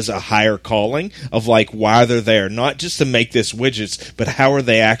has a higher calling of like why they're there, not just to make this widgets, but how are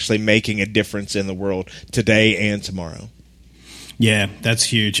they actually making a difference in the world today and tomorrow. Yeah, that's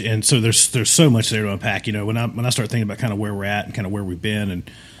huge. And so there's so much there to unpack. You know, when I start thinking about kind of where we're at and kind of where we've been,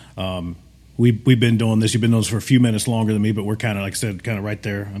 and we've been doing this. You've been doing this for a few minutes longer than me, but we're kind of, like I said, kind of right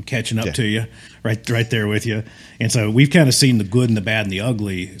there. I'm catching up to you, right there with you. And so we've kind of seen the good and the bad and the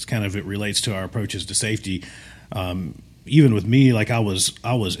ugly. It's kind of, it relates to our approaches to safety. Even with me, like I was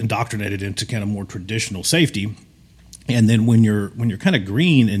indoctrinated into kind of more traditional safety. And then when you're kind of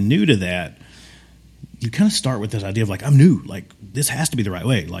green and new to that, you kind of start with this idea of like, I'm new, like this has to be the right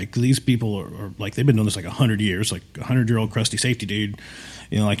way. Like these people are like, they've been doing this like 100 years, like 100-year-old crusty safety dude.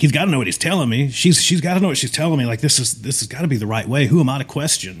 You know, like he's got to know what he's telling me. She's got to know what she's telling me. Like this has got to be the right way. Who am I to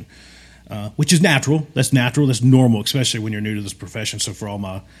question? Which is natural. That's natural. That's normal, especially when you're new to this profession. So for all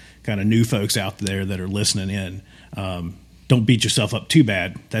my kind of new folks out there that are listening in, don't beat yourself up too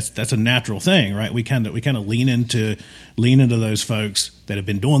bad. That's a natural thing, right? We kind of lean into those folks that have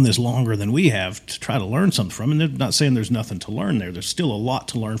been doing this longer than we have to try to learn something from. And they're not saying there's nothing to learn there. There's still a lot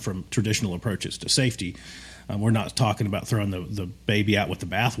to learn from traditional approaches to safety. We're not talking about throwing the baby out with the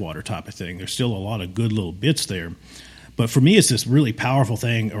bathwater type of thing. There's still a lot of good little bits there. But for me, it's this really powerful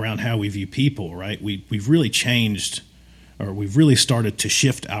thing around how we view people, right? We've really changed, or we've really started to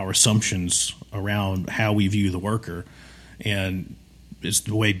shift our assumptions around how we view the worker. And it's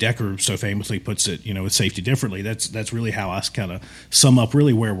the way Decker so famously puts it, you know, with safety differently. That's really how I kind of sum up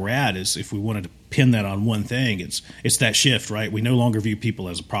really where we're at. Is if we wanted to pin that on one thing, it's that shift, right? We no longer view people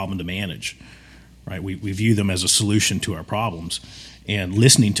as a problem to manage, right? We view them as a solution to our problems, and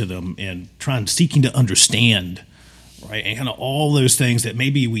listening to them and seeking to understand, right? And kind of all those things that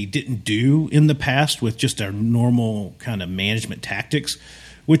maybe we didn't do in the past with just our normal kind of management tactics,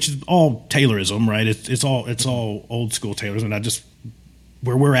 which is all Taylorism, right? It's all old school Taylorism. And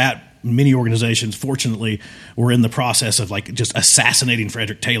where we're at, many organizations, fortunately, we're in the process of like just assassinating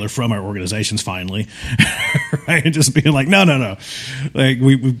Frederick Taylor from our organizations finally, right? And just being like, no, like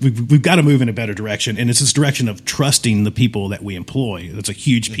we've got to move in a better direction, and it's this direction of trusting the people that we employ. That's a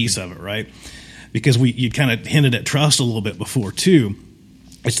huge piece of it, right? Because you kind of hinted at trust a little bit before too.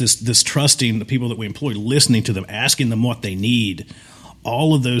 It's this trusting the people that we employ, listening to them, asking them what they need.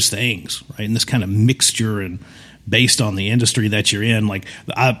 All of those things, right? And this kind of mixture, and based on the industry that you're in, like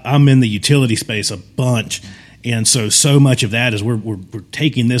I'm in the utility space a bunch. And so much of that is we're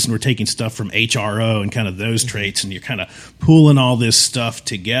taking this and we're taking stuff from HRO and kind of those traits, and you're kind of pulling all this stuff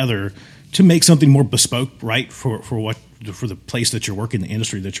together to make something more bespoke, right? For the place that you're working, the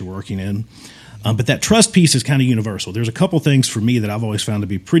industry that you're working in. But that trust piece is kind of universal. There's a couple things for me that I've always found to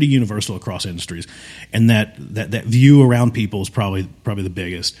be pretty universal across industries, and that view around people is probably the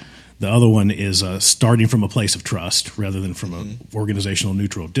biggest. The other one is starting from a place of trust rather than from an organizational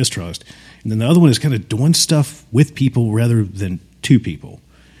neutral of distrust. And then the other one is kind of doing stuff with people rather than to people.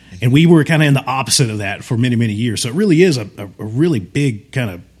 And we were kind of in the opposite of that for many, many years. So it really is a really big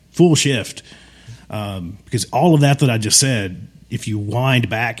kind of full shift, because all of that I just said, if you wind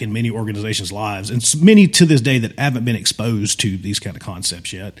back in many organizations' lives, and many to this day that haven't been exposed to these kind of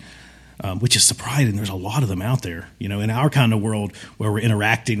concepts yet, which is surprising. There's a lot of them out there. In our kind of world where we're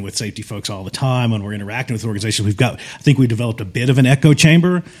interacting with safety folks all the time, and we're interacting with organizations, I think we developed a bit of an echo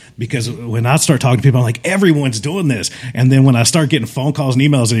chamber, because when I start talking to people, I'm like, everyone's doing this. And then when I start getting phone calls and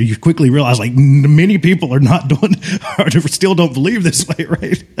emails, and you quickly realize like many people are not doing, or still don't believe this way,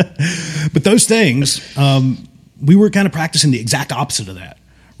 right? But those things, we were kind of practicing the exact opposite of that.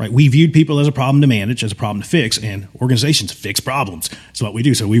 Right, we viewed people as a problem to manage, as a problem to fix, and organizations fix problems. That's what we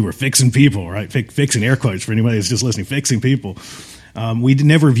do. So we were fixing people, right? Fixing air quotes for anybody that's just listening. Fixing people. We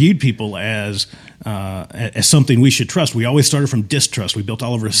never viewed people as something we should trust. We always started from distrust. We built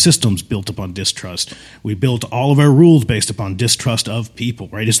all of our systems built upon distrust. We built all of our rules based upon distrust of people.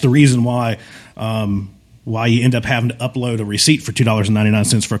 Right? It's the reason why you end up having to upload a receipt for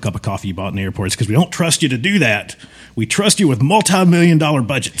 $2.99 for a cup of coffee you bought in the airport. It's because we don't trust you to do that. We trust you with multi-million-dollar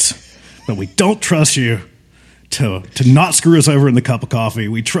budgets, but we don't trust you to not screw us over in the cup of coffee.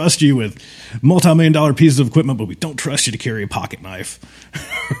 We trust you with multi-million-dollar pieces of equipment, but we don't trust you to carry a pocket knife,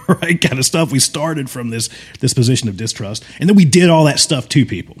 right? Kind of stuff. We started from this position of distrust, and then we did all that stuff to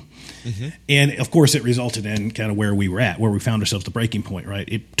people. Mm-hmm. And, of course, it resulted in kind of where we were at, where we found ourselves, the breaking point, right?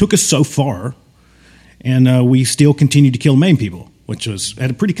 It took us so far. And we still continue to kill and maim people, which was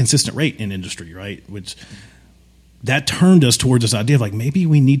at a pretty consistent rate in industry, right? Which that turned us towards this idea of like, maybe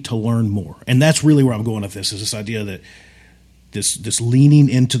we need to learn more. And that's really where I'm going with this, is this idea that this leaning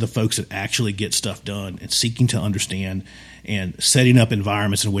into the folks that actually get stuff done and seeking to understand and setting up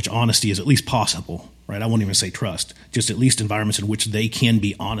environments in which honesty is at least possible, right? I won't even say trust, just at least environments in which they can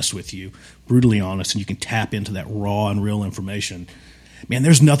be honest with you, brutally honest, and you can tap into that raw and real information. Man,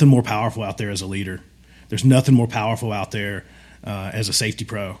 there's nothing more powerful out there as a leader. There's nothing more powerful out there as a safety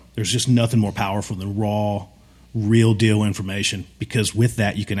pro. There's just nothing more powerful than raw, real deal information, because with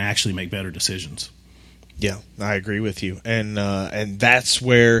that, you can actually make better decisions. Yeah, I agree with you, and that's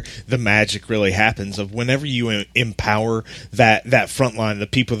where the magic really happens. Of whenever you empower that front line, the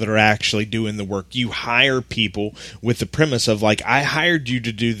people that are actually doing the work, you hire people with the premise of like, I hired you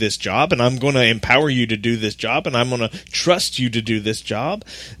to do this job, and I'm going to empower you to do this job, and I'm going to trust you to do this job.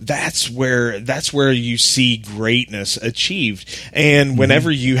 That's where you see greatness achieved. And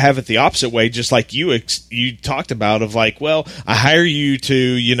whenever you have it the opposite way, just like you talked about, of like, well, I hire you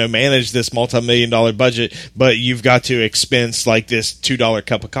to manage this multi-million-dollar budget, but you've got to expense like this $2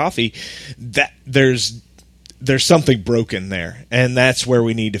 cup of coffee, that there's something broken there, and that's where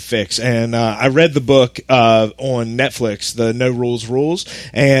we need to fix. And I read the book on Netflix, the No Rules Rules,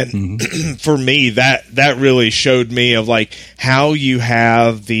 and for me, that really showed me of like how you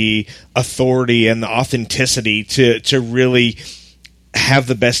have the authority and the authenticity to really have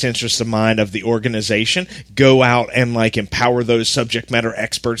the best interest of mind of the organization, go out and like empower those subject matter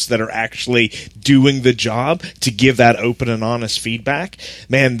experts that are actually doing the job to give that open and honest feedback.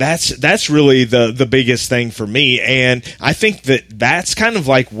 Man, that's really the biggest thing for me. And I think that's kind of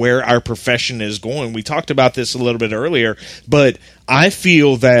like where our profession is going. We talked about this a little bit earlier, but I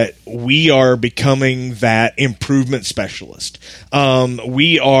feel that we are becoming that improvement specialist.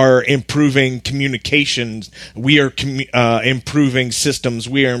 We are improving communications. We are improving systems.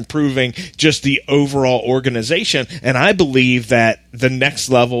 We are improving just the overall organization. And I believe that the next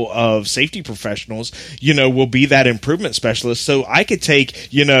level of safety professionals, will be that improvement specialist. So I could take,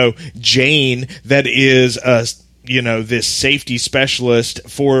 Jane, that is this safety specialist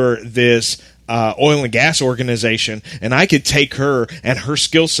for this oil and gas organization, and I could take her and her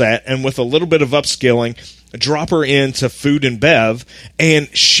skill set, and with a little bit of upskilling, drop her into food and bev, and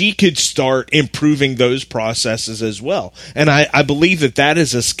she could start improving those processes as well. And I believe that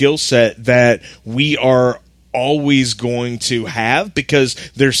is a skill set that we are always going to have, because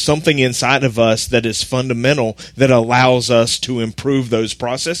there's something inside of us that is fundamental that allows us to improve those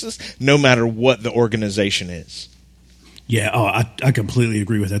processes no matter what the organization is. Yeah, I completely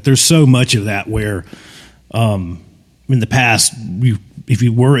agree with that. There's so much of that where in the past, if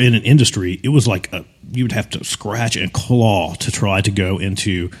you were in an industry, it was like you would have to scratch and claw to try to go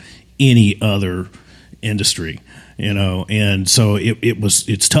into any other industry, and so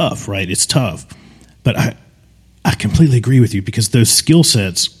it's tough, right? It's tough. But I completely agree with you, because those skill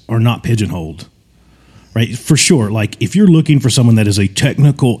sets are not pigeonholed, right? For sure. Like if you're looking for someone that is a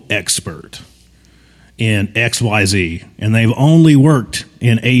technical expert in XYZ, and they've only worked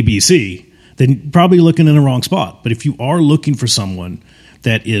in ABC, then probably looking in the wrong spot. But if you are looking for someone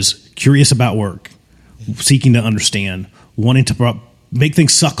that is curious about work, seeking to understand, wanting to make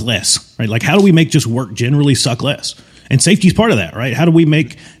things suck less, right? Like how do we make just work generally suck less? And safety is part of that, right? How do we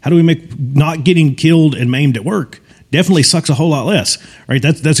make not getting killed and maimed at work definitely sucks a whole lot less, right?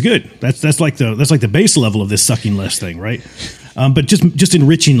 That's good. That's like the base level of this sucking less thing, right? but just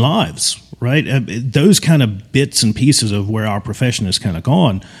enriching lives, right? Those kind of bits and pieces of where our profession has kind of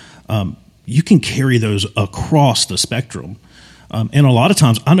gone, you can carry those across the spectrum. And a lot of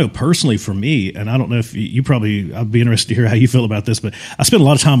times, I know personally for me, and I don't know if you probably, I'd be interested to hear how you feel about this, but I spend a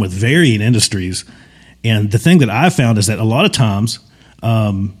lot of time with varying industries. And the thing that I've found is that a lot of times,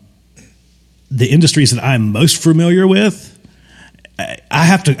 the industries that I'm most familiar with, I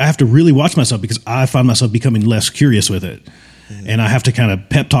have to really watch myself because I find myself becoming less curious with it. And I have to kind of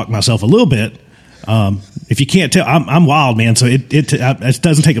pep talk myself a little bit. If you can't tell, I'm wild, man. So it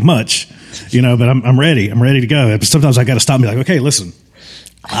doesn't take much, but I'm ready. I'm ready to go. But sometimes I got to stop and be like, okay, listen,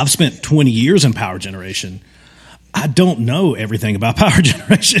 I've spent 20 years in power generation. I don't know everything about power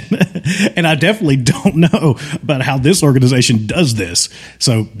generation. And I definitely don't know about how this organization does this.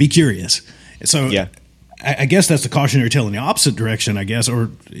 So be curious. So yeah. I guess that's the cautionary tale in the opposite direction, I guess, or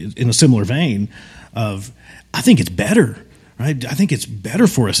in a similar vein of, I think it's better. Right? I think it's better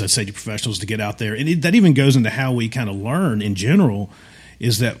for us as safety professionals to get out there. And that even goes into how we kind of learn in general,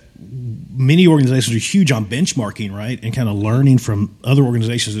 is that many organizations are huge on benchmarking, right? And kind of learning from other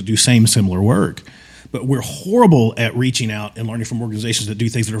organizations that do similar work. But we're horrible at reaching out and learning from organizations that do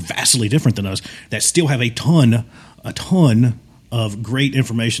things that are vastly different than us, that still have a ton of great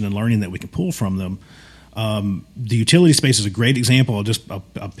information and learning that we can pull from them. The utility space is a great example.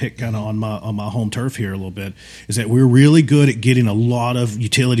 I'll pick kind of on my home turf here a little bit, is that we're really good at getting a lot of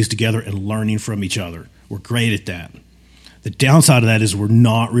utilities together and learning from each other. We're great at that. The downside of that is we're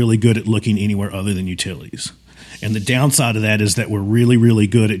not really good at looking anywhere other than utilities. And the downside of that is that we're really, really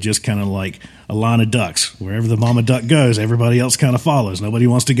good at just kind of like a line of ducks. Wherever the mama duck goes, everybody else kind of follows. Nobody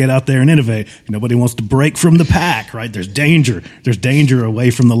wants to get out there and innovate. Nobody wants to break from the pack, right? There's danger. There's danger away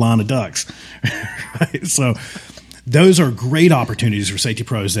from the line of ducks. Right? So those are great opportunities for safety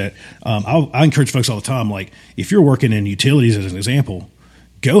pros that I encourage folks all the time. Like, if you're working in utilities as an example,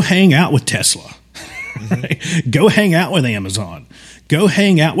 go hang out with Tesla. Right? Go hang out with Amazon. Go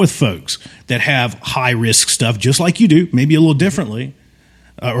hang out with folks that have high risk stuff just like you do, maybe a little differently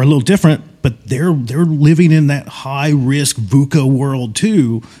or a little different, but they're living in that high risk VUCA world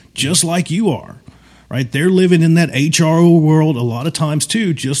too, just like you are, right? They're living in that HRO world a lot of times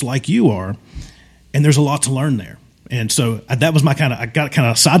too, just like you are. And there's a lot to learn there. And so that was I got kind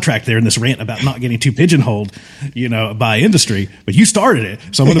of sidetracked there in this rant about not getting too pigeonholed, by industry. But you started it,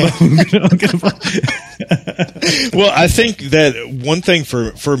 so I'm gonna. Well, I think that one thing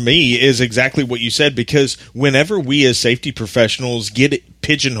for me is exactly what you said, because whenever we as safety professionals get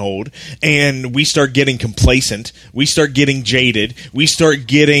pigeonholed and we start getting complacent, we start getting jaded, we start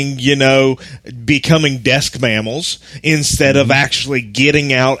getting, becoming desk mammals instead of actually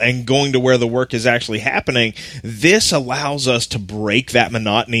getting out and going to where the work is actually happening. This allows us to break that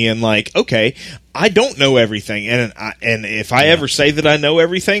monotony and okay, I don't know everything, and if I ever say that I know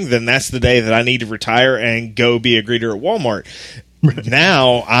everything, then that's the day that I need to retire and go be a greeter at Walmart.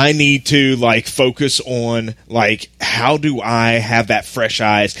 Now I need to focus on how do I have that fresh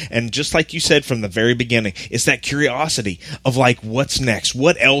eyes, and just like you said from the very beginning, it's that curiosity of what's next,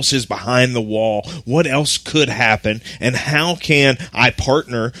 what else is behind the wall, what else could happen, and how can I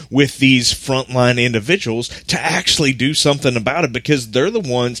partner with these frontline individuals to actually do something about it, because they're the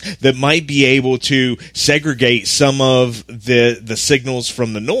ones that might be able to segregate some of the signals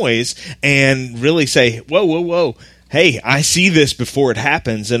from the noise and really say, whoa, hey, I see this before it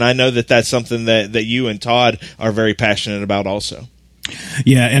happens, and I know that that's something that you and Todd are very passionate about also.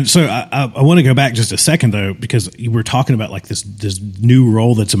 Yeah, and so I want to go back just a second, though, because you were talking about this new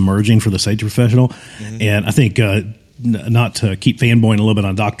role that's emerging for the safety professional, and I think not to keep fanboying a little bit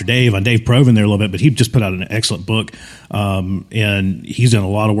on Dr. Dave, on Dave Proven there a little bit, but he just put out an excellent book, and he's done a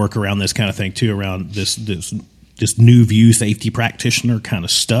lot of work around this kind of thing, too, around this new view safety practitioner kind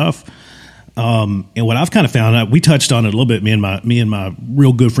of stuff. And what I've kind of found out, we touched on it a little bit, me and my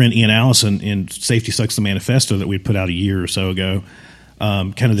real good friend Ian Allison in Safety Sucks the Manifesto that we put out a year or so ago,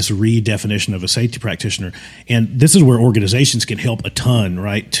 kind of this redefinition of a safety practitioner. And this is where organizations can help a ton,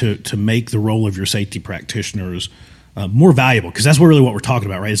 right, to make the role of your safety practitioners more valuable, because that's really what we're talking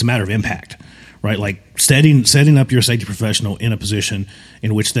about, right? It's a matter of impact, right? Like setting up your safety professional in a position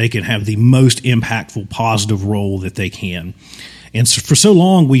in which they can have the most impactful, positive role that they can. And so for so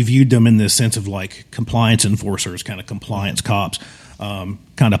long, we viewed them in this sense of compliance enforcers, kind of compliance cops, kind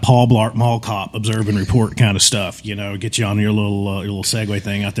of Paul Blart Mall cop, observe and report kind of stuff. Get you on your little Segway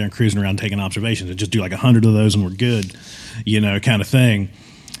thing out there and cruising around taking observations, and just do 100 of those and we're good, kind of thing.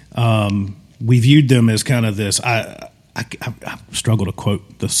 We viewed them as kind of this. I struggle to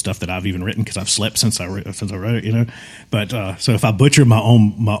quote the stuff that I've even written because I've slept since I wrote it, But so if I butcher my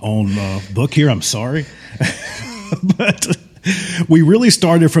own book here, I'm sorry. But We really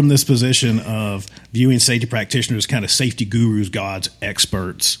started from this position of viewing safety practitioners kind of safety gurus, gods,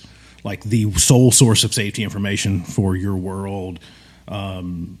 experts, like the sole source of safety information for your world.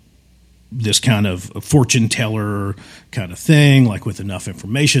 This kind of fortune teller kind of thing, like with enough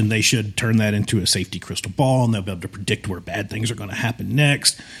information, they should turn that into a safety crystal ball and they'll be able to predict where bad things are going to happen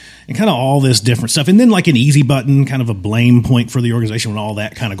next and kind of all this different stuff. And then like an easy button, kind of a blame point for the organization when all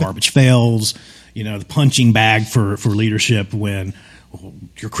that kind of garbage fails, the punching bag for leadership when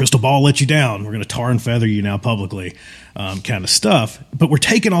your crystal ball let you down. We're going to tar and feather you now publicly, kind of stuff. But we're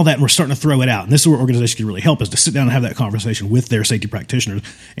taking all that and we're starting to throw it out. And this is where organizations can really help, is to sit down and have that conversation with their safety practitioners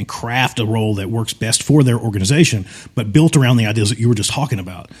and craft a role that works best for their organization, but built around the ideas that you were just talking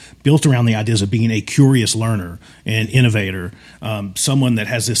about, built around the ideas of being a curious learner and innovator, someone that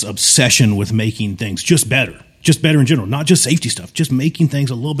has this obsession with making things just better in general, not just safety stuff, just making things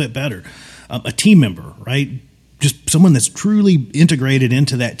a little bit better. A team member, right? Just someone that's truly integrated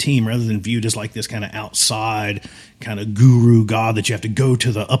into that team rather than viewed as like this kind of outside kind of guru god that you have to go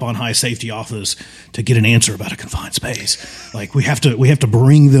to the up on high safety office to get an answer about a confined space. Like we have to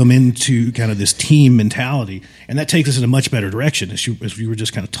bring them into kind of this team mentality. And that takes us in a much better direction, as you were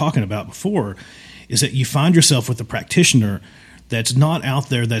just kind of talking about before, is that you find yourself with a practitioner that's not out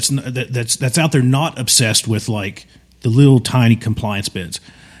there, that's out there not obsessed with like the little tiny compliance bits.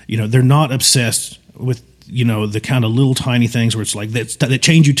 They're not obsessed with the kind of little tiny things where it's like that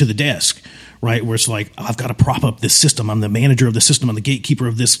change you to the desk, right? Where it's like, I've got to prop up this system. I'm the manager of the system. I'm the gatekeeper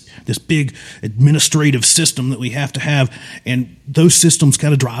of this big administrative system that we have to have. And those systems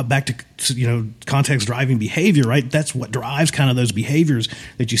kind of drive back to context driving behavior, right? That's what drives kind of those behaviors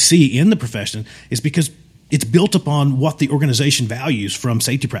that you see in the profession, is because it's built upon what the organization values from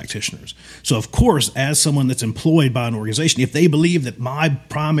safety practitioners. So, of course, as someone that's employed by an organization, if they believe that my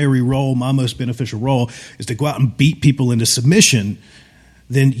primary role, my most beneficial role, is to go out and beat people into submission,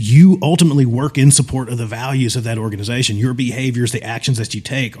 then you ultimately work in support of the values of that organization. Your behaviors, the actions that you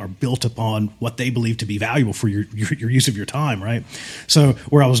take, are built upon what they believe to be valuable for your use of your time, right? So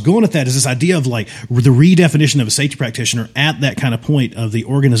where I was going with that is this idea of like the redefinition of a safety practitioner at that kind of point of the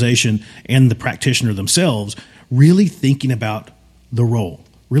organization and the practitioner themselves, really thinking about the role,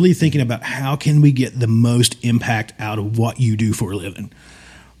 really thinking about how can we get the most impact out of what you do for a living,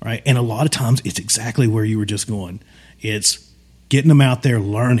 right? And a lot of times it's exactly where you were just going. It's getting them out there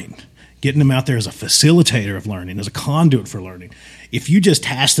learning, getting them out there as a facilitator of learning, as a conduit for learning. If you just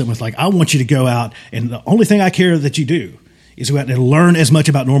task them with like, I want you to go out and the only thing I care that you do is go out and learn as much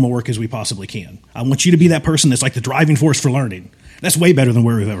about normal work as we possibly can. I want you to be that person that's like the driving force for learning. That's way better than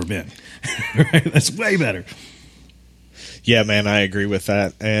where we've ever been. Right? That's way better. Yeah, man, I agree with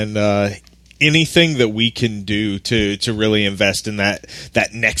that. And anything that we can do to really invest in that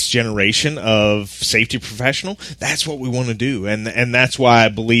next generation of safety professional, that's what we want to do. And that's why I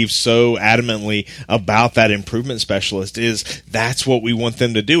believe so adamantly about that improvement specialist, is that's what we want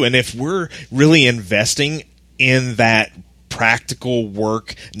them to do. And if we're really investing in that practical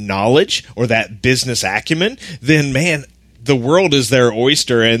work knowledge or that business acumen, then man, the world is their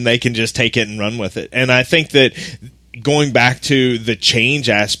oyster and they can just take it and run with it. And I think that going back to the change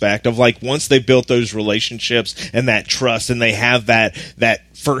aspect of like, once they built those relationships and that trust and they have that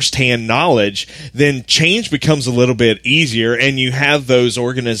firsthand knowledge, then change becomes a little bit easier. And you have those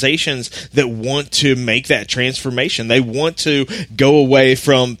organizations that want to make that transformation. They want to go away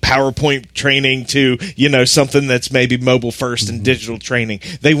from PowerPoint training to, something that's maybe mobile first and digital training.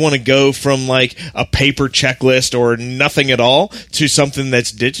 They want to go from like a paper checklist or nothing at all to something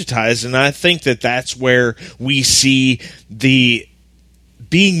that's digitized. And I think that that's where we see the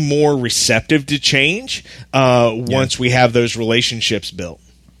being more receptive to change once we have those relationships built.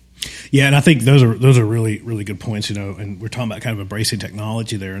 Yeah, and I think those are really, really good points, and we're talking about kind of embracing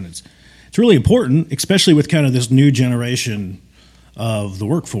technology there, and it's really important, especially with kind of this new generation of the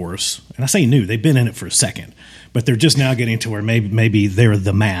workforce. And I say new, they've been in it for a second, but they're just now getting to where maybe they're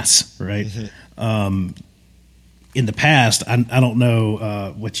the mass, right? Mm-hmm. In the past, I don't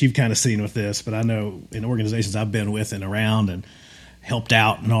know what you've kind of seen with this, but I know in organizations I've been with and around and helped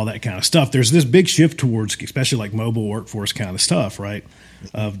out and all that kind of stuff, there's this big shift towards, especially like mobile workforce kind of stuff, right?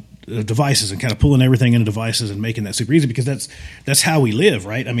 Of devices and kind of pulling everything into devices and making that super easy, because that's how we live,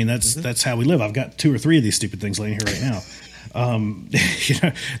 right? I mean, that's how we live. I've got 2 or 3 of these stupid things laying here right now.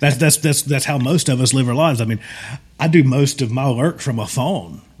 That's how most of us live our lives. I mean, I do most of my work from a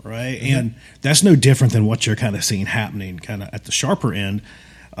phone, right? Mm-hmm. And that's no different than what you're kind of seeing happening kind of at the sharper end.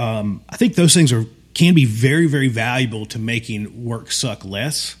 I think those things can be very, very valuable to making work suck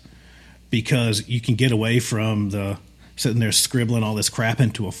less, because you can get away from the sitting there scribbling all this crap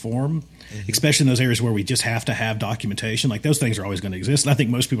into a form, especially in those areas where we just have to have documentation. Like those things are always going to exist. And I think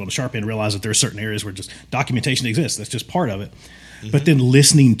most people on the sharp end realize that there are certain areas where just documentation exists. That's just part of it. But then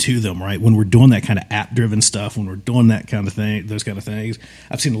listening to them, right, when we're doing that kind of app-driven stuff, when we're doing that kind of thing, those kind of things,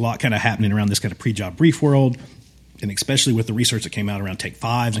 I've seen a lot kind of happening around this kind of pre-job brief world, and especially with the research that came out around Take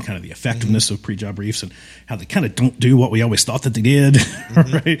Fives and kind of the effectiveness of pre-job briefs and how they kind of don't do what we always thought that they did,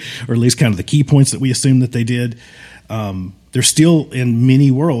 right, or at least kind of the key points that we assumed that they did. There's still, in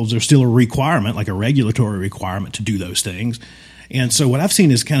many worlds, there's still a requirement, like a regulatory requirement to do those things. And so what I've seen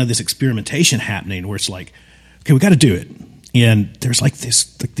is kind of this experimentation happening where it's like, okay, we got to do it. And there's like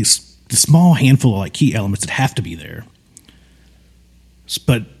this small handful of like key elements that have to be there.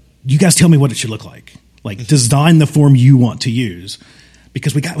 But you guys tell me what it should look like. Like design the form you want to use,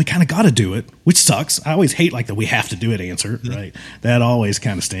 because we kind of got to do it, which sucks. I always hate like the we have to do it answer, right? That always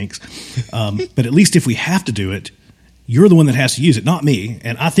kind of stinks. But at least if we have to do it, you're the one that has to use it, not me.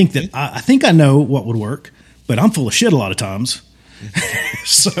 And I think that I think I know what would work, but I'm full of shit a lot of times.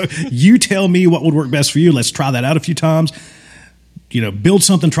 So you tell me what would work best for you. Let's try that out a few times. Build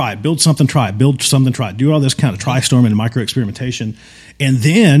something, try it, build something, try it, build something, try it. Do all this kind of try-storming and micro-experimentation. And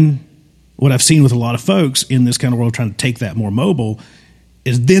then what I've seen with a lot of folks in this kind of world trying to take that more mobile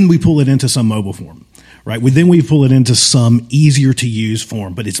is then we pull it into some mobile form, right? Then we pull it into some easier-to-use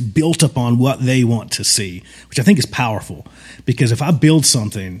form, but it's built upon what they want to see, which I think is powerful. Because if I build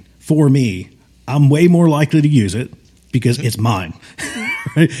something for me, I'm way more likely to use it because it's mine.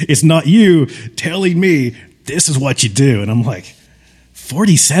 Right? It's not you telling me this is what you do. And I'm like,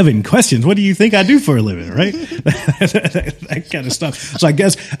 47 questions. What do you think I do for a living, right? that kind of stuff. So I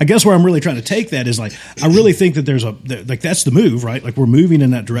guess where I'm really trying to take that is like, I really think that that's the move, right? Like we're moving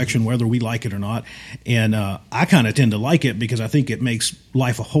in that direction, whether we like it or not. And I kind of tend to like it because I think it makes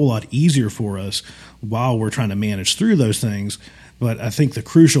life a whole lot easier for us while we're trying to manage through those things. But I think the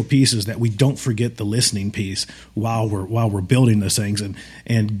crucial piece is that we don't forget the listening piece while we're building those things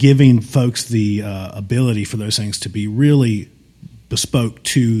and giving folks the ability for those things to be really bespoke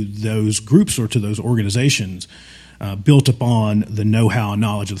to those groups or to those organizations, built upon the know-how and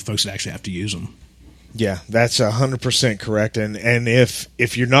knowledge of the folks that actually have to use them. Yeah, that's 100% correct. And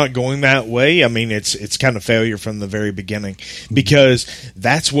if you're not going that way, I mean, it's kind of failure from the very beginning, because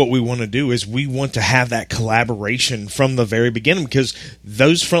that's what we want to do is we want to have that collaboration from the very beginning, because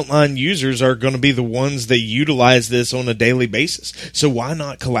those frontline users are going to be the ones that utilize this on a daily basis. So why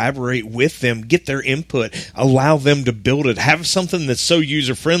not collaborate with them, get their input, allow them to build it, have something that's so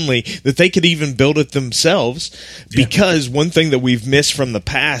user-friendly that they could even build it themselves. Yeah. Because one thing that we've missed from the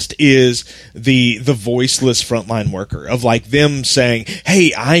past is the voiceless frontline worker, of like them saying,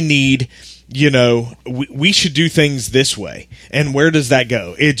 hey, I need, we should do things this way. And where does that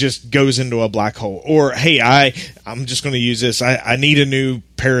go? It just goes into a black hole. Or, hey, I'm just going to use this. I need a new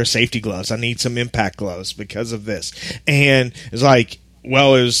pair of safety gloves. I need some impact gloves because of this. And it's like,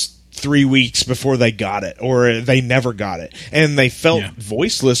 well, it was 3 weeks before they got it, or they never got it. And they felt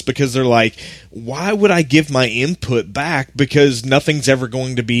voiceless because they're like, why would I give my input back? Because nothing's ever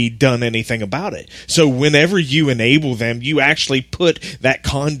going to be done anything about it. So whenever you enable them, you actually put that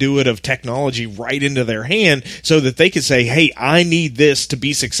conduit of technology right into their hand so that they can say, hey, I need this to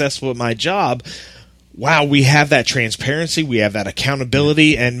be successful at my job. Wow, we have that transparency, we have that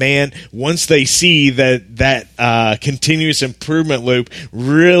accountability, and man, once they see that continuous improvement loop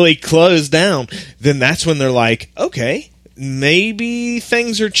really close down, then that's when they're like, okay, maybe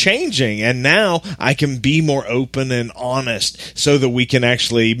things are changing, and now I can be more open and honest so that we can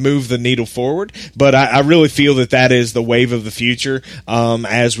actually move the needle forward. But I really feel that is the wave of the future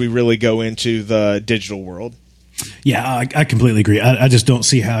as we really go into the digital world. Yeah, I completely agree. I just don't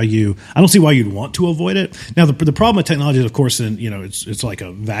see I don't see why you'd want to avoid it. Now, the problem with technology is, of course, then, it's like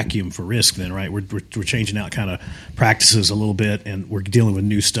a vacuum for risk then, right? We're changing out kind of practices a little bit, and we're dealing with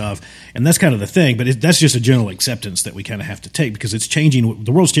new stuff. And that's kind of the thing, but that's just a general acceptance that we kind of have to take, because it's changing.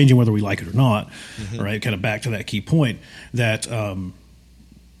 The world's changing whether we like it or not, right? Kind of back to that key point that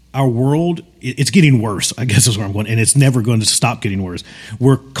our world, it's getting worse, I guess is where I'm going, and it's never going to stop getting worse.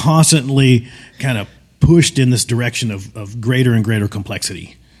 We're constantly kind of pushed in this direction of greater and greater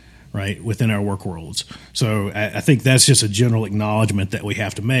complexity, right, within our work worlds. So I think that's just a general acknowledgement that we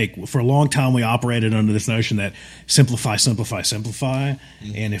have to make. For a long time, we operated under this notion that simplify.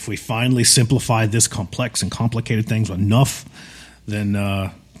 Mm-hmm. And if we finally simplify this complex and complicated things enough,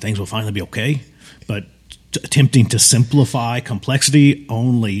 then things will finally be okay. But attempting to simplify complexity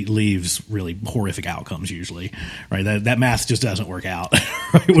only leaves really horrific outcomes usually, right? That math just doesn't work out,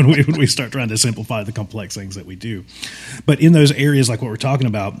 right? When we start trying to simplify the complex things that we do. But in those areas like what we're talking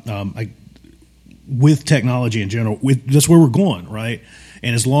about, with technology in general. That's where we're going, right?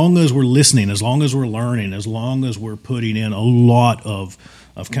 And as long as we're listening, as long as we're learning, as long as we're putting in a lot of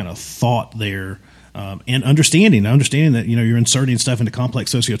kind of thought there, and understanding that, you're inserting stuff into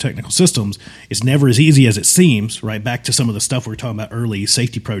complex socio-technical systems, it's never as easy as it seems, right? Back to some of the stuff we were talking about early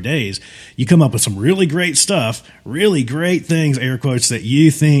Safety Pro days. You come up with some really great stuff, really great things, air quotes, that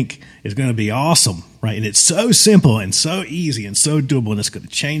you think is going to be awesome, right? And it's so simple and so easy and so doable, and it's going to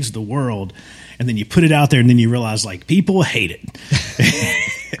change the world. And then you put it out there, and then you realize, like, people hate it.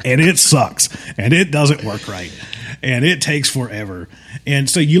 And it sucks. And it doesn't work right. And it takes forever. And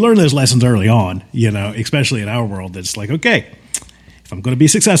so you learn those lessons early on, especially in our world. That's like, okay, if I'm going to be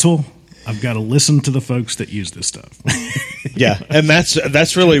successful, I've got to listen to the folks that use this stuff. Yeah, and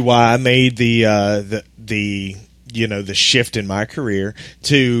that's really why I made the shift in my career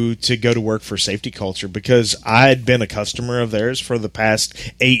to go to work for Safety Culture, because I had been a customer of theirs for the past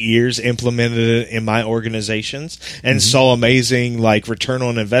 8 years, implemented it in my organizations, and saw amazing return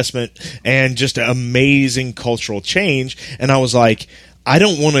on investment and just amazing cultural change. And I was like, I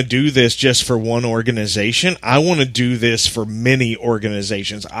don't want to do this just for one organization. I want to do this for many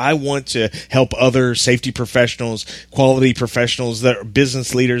organizations. I want to help other safety professionals, quality professionals, that are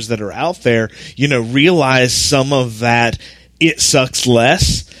business leaders that are out there, realize some of that it sucks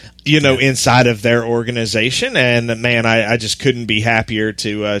less, inside of their organization. And man, I just couldn't be happier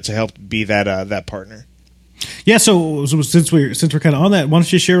to help be that partner. Yeah, so since we're kind of on that, why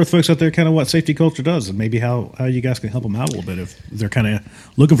don't you share with folks out there kind of what Safety Culture does, and maybe how you guys can help them out a little bit if they're kind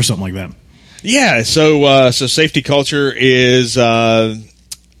of looking for something like that. Yeah, so Safety Culture is a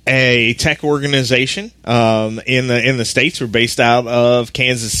tech organization in the States. We're based out of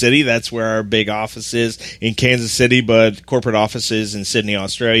Kansas City. That's where our big office is, in Kansas City, but corporate offices in Sydney,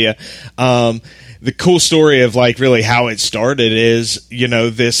 Australia. The cool story of really how it started is,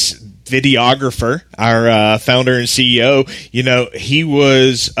 this videographer, our founder and CEO, he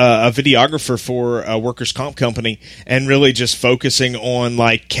was a videographer for a workers' comp company, and really just focusing on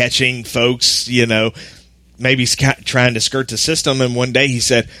catching folks, maybe trying to skirt the system. And one day he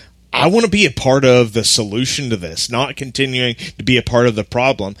said, I want to be a part of the solution to this, not continuing to be a part of the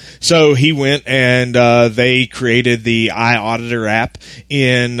problem. So he went and they created the Eye Auditor app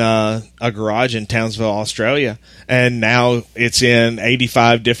in a garage in Townsville, Australia. And now it's in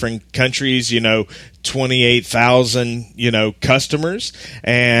 85 different countries, 28,000, customers,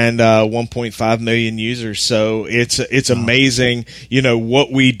 and 1.5 million users. So it's amazing,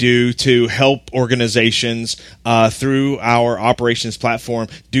 what we do to help organizations through our operations platform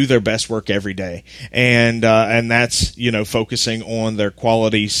do their best work every day. And that's, focusing on their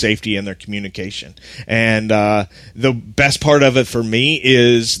quality, safety, and their communication. And the best part of it for me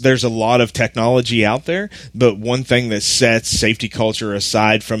is there's a lot of technology out there, but one thing that sets Safety Culture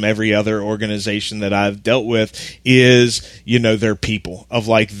aside from every other organization that I've dealt with is, their people, of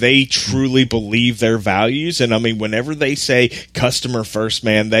they truly believe their values. And I mean, whenever they say customer first,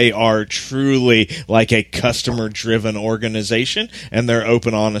 man, they are truly a customer driven organization, and they're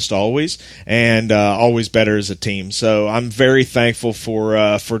open, honest always, and always better as a team. So I'm very thankful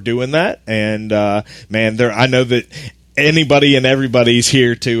for doing that. And man, I know that anybody and everybody's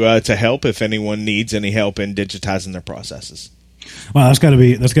here to help if anyone needs any help in digitizing their processes. Well, that's got to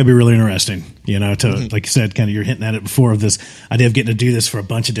be really interesting, like you said, kind of you're hinting at it before, of this idea of getting to do this for a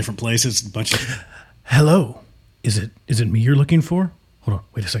bunch of different places, Hello, is it me you're looking for? Hold on,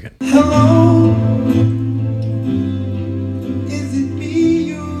 wait a second. Hello, is it me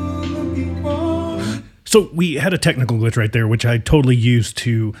you're looking for? So we had a technical glitch right there, which I totally used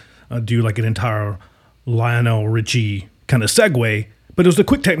to do an entire Lionel Richie kind of segue, but it was a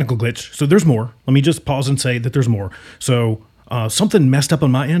quick technical glitch. So there's more. Let me just pause and say that there's more. So something messed up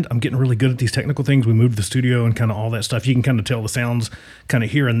on my end. I'm getting really good at these technical things. We moved the studio and kind of all that stuff. You can kind of tell the sounds kind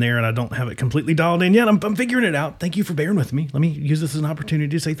of here and there, and I don't have it completely dialed in yet. I'm figuring it out. Thank you for bearing with me. Let me use this as an opportunity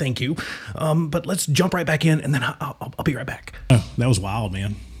to say thank you. But let's jump right back in, and then I'll be right back. Oh, that was wild,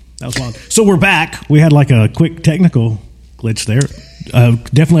 man. That was wild. So we're back. We had a quick technical glitch there.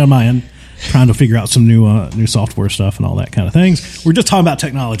 Definitely on my end. Trying to figure out some new software stuff and all that kind of things. We're just talking about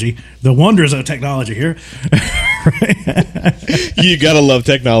technology, the wonders of technology here. You gotta love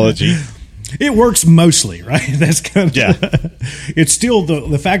technology. It works mostly, right? That's kind of, yeah. It's still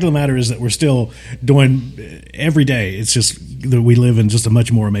the fact of the matter is that we're still doing every day. It's just that we live in just a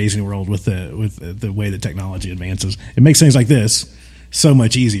much more amazing world with the way that technology advances. It makes things like this so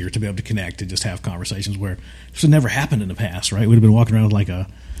much easier to be able to connect and just have conversations where this had never happened in the past, right? We'd have been walking around with like a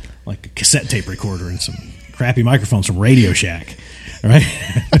cassette tape recorder and some crappy microphones from Radio Shack, right?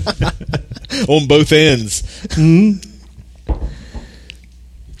 On both ends. Mm-hmm.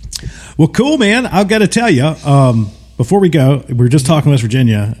 Well, cool, man. I've got to tell you, before we go, we were just talking West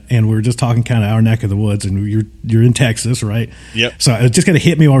Virginia, and we were just talking kind of our neck of the woods, and you're in Texas, right? Yep. So it just kind of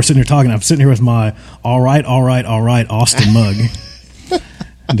hit me while we're sitting here talking. I'm sitting here with my all right Austin mug,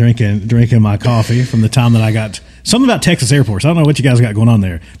 drinking my coffee from the time that I got something about Texas airports. I don't know what you guys got going on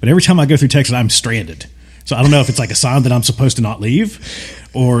there, but every time I go through Texas, I'm stranded. So I don't know if it's like a sign that I'm supposed to not leave,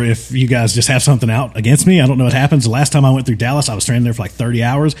 or if you guys just have something out against me. I don't know what happens. The last time I went through Dallas, I was stranded there for like 30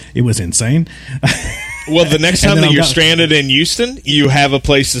 hours. It was insane. Well, the next time that you're stranded in Houston, you have a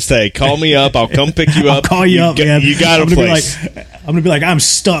place to stay. Call me up. I'll come pick you up. I'll call you up, man. You got a place. I'm going to be like, I'm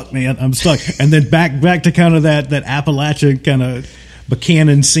stuck, man. I'm stuck. And then back to kind of that Appalachian kind of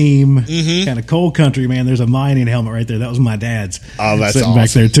Buchanan seam kind of cold country, man. There's a mining helmet right there. That was my dad's. Oh, that's sitting awesome.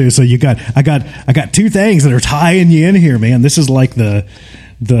 Back there too. So I got two things that are tying you in here, man. This is like the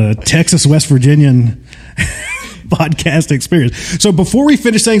Texas West Virginian podcast experience. So before we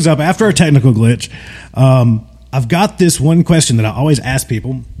finish things up, after our technical glitch, I've got this one question that I always ask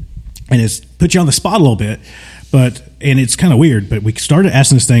people, and it's put you on the spot a little bit, and it's kind of weird, but we started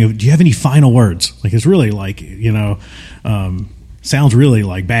asking this thing of, do you have any final words? Like, it's really like, sounds really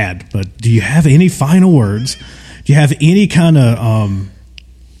like bad, but do you have any final words? Do you have any kind of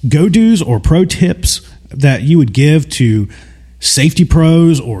go-dos or pro tips that you would give to safety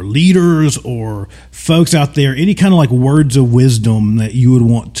pros or leaders or folks out there, any kind of like words of wisdom that you would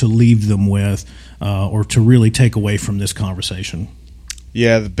want to leave them with or to really take away from this conversation?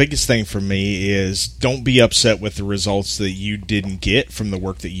 Yeah, the biggest thing for me is don't be upset with the results that you didn't get from the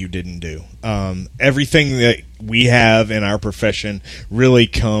work that you didn't do. Everything that we have in our profession really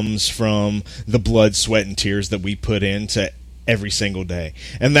comes from the blood, sweat, and tears that we put into every single day.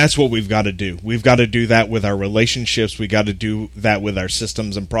 And that's what we've got to do. We've got to do that with our relationships. We've got to do that with our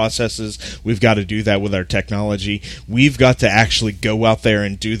systems and processes. We've got to do that with our technology. We've got to actually go out there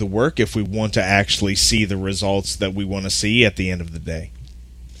and do the work if we want to actually see the results that we want to see at the end of the day.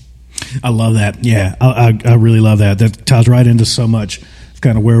 I love that. Yeah, I really love that. That ties right into so much of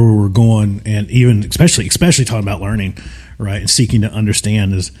kind of where we were going, and even especially talking about learning, right, and seeking to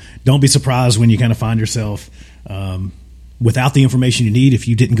understand is don't be surprised when you kind of find yourself without the information you need if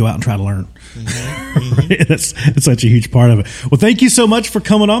you didn't go out and try to learn. Right? That's such a huge part of it. Well, thank you so much for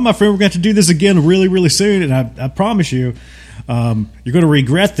coming on, my friend. We're going to do this again really, really soon, and I promise you, you're going to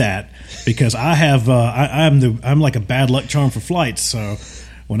regret that because I have I'm like a bad luck charm for flights. So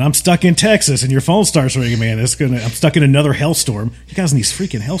when I'm stuck in Texas and your phone starts ringing, man, I'm stuck in another hailstorm. You guys in these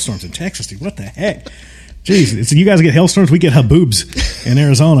freaking hailstorms in Texas, dude. What the heck? Jeez, so you guys get hailstorms, we get haboobs in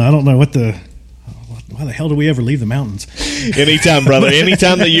Arizona. I don't know why the hell do we ever leave the mountains? Anytime, brother.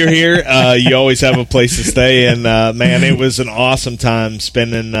 Anytime that you're here, you always have a place to stay. And, man, it was an awesome time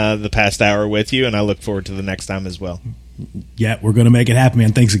spending the past hour with you, and I look forward to the next time as well. Yeah, we're going to make it happen,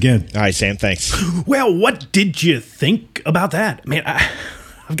 man. Thanks again. All right, Sam, thanks. Well, what did you think about that? Man,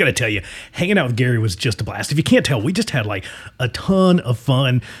 I've got to tell you, hanging out with Gary was just a blast. If you can't tell, we just had like a ton of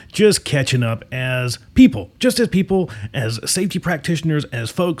fun just catching up as people, as safety practitioners, as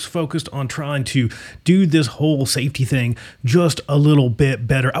folks focused on trying to do this whole safety thing just a little bit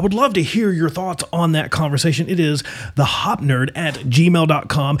better. I would love to hear your thoughts on that conversation. It is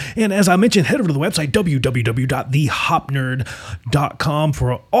thehopnerd@gmail.com. And as I mentioned, head over to the website, www.thehopnerd.com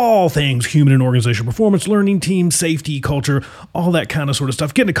for all things human and organizational performance, learning, team, safety, culture, all that kind of sort of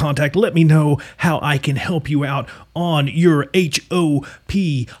stuff. Get into contact. Let me know how I can help you out on your HOP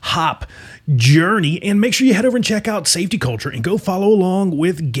journey, and make sure you head over and check out Safety Culture and go follow along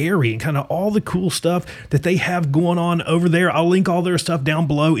with Gary and kind of all the cool stuff that they have going on over there. I'll link all their stuff down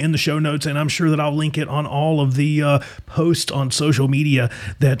below in the show notes, and I'm sure that I'll link it on all of the posts on social media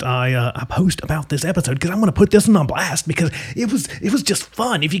that I post about this episode, because I'm going to put this one on blast because it was just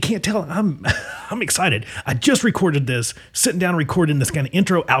fun. If you can't tell, I'm excited. I just recorded this, sitting down and recording this kind of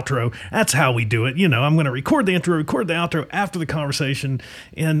intro outro. That's how we do it. I'm going to record the intro, record the outro after the conversation,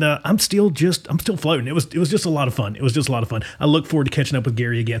 and I'm still floating. It was just a lot of fun. I look forward to catching up with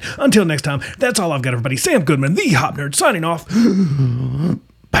Gary again. Until next time, that's all I've got, everybody. Sam Goodman, the Hop Nerd, signing off.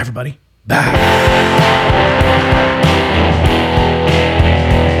 Bye, everybody. Bye.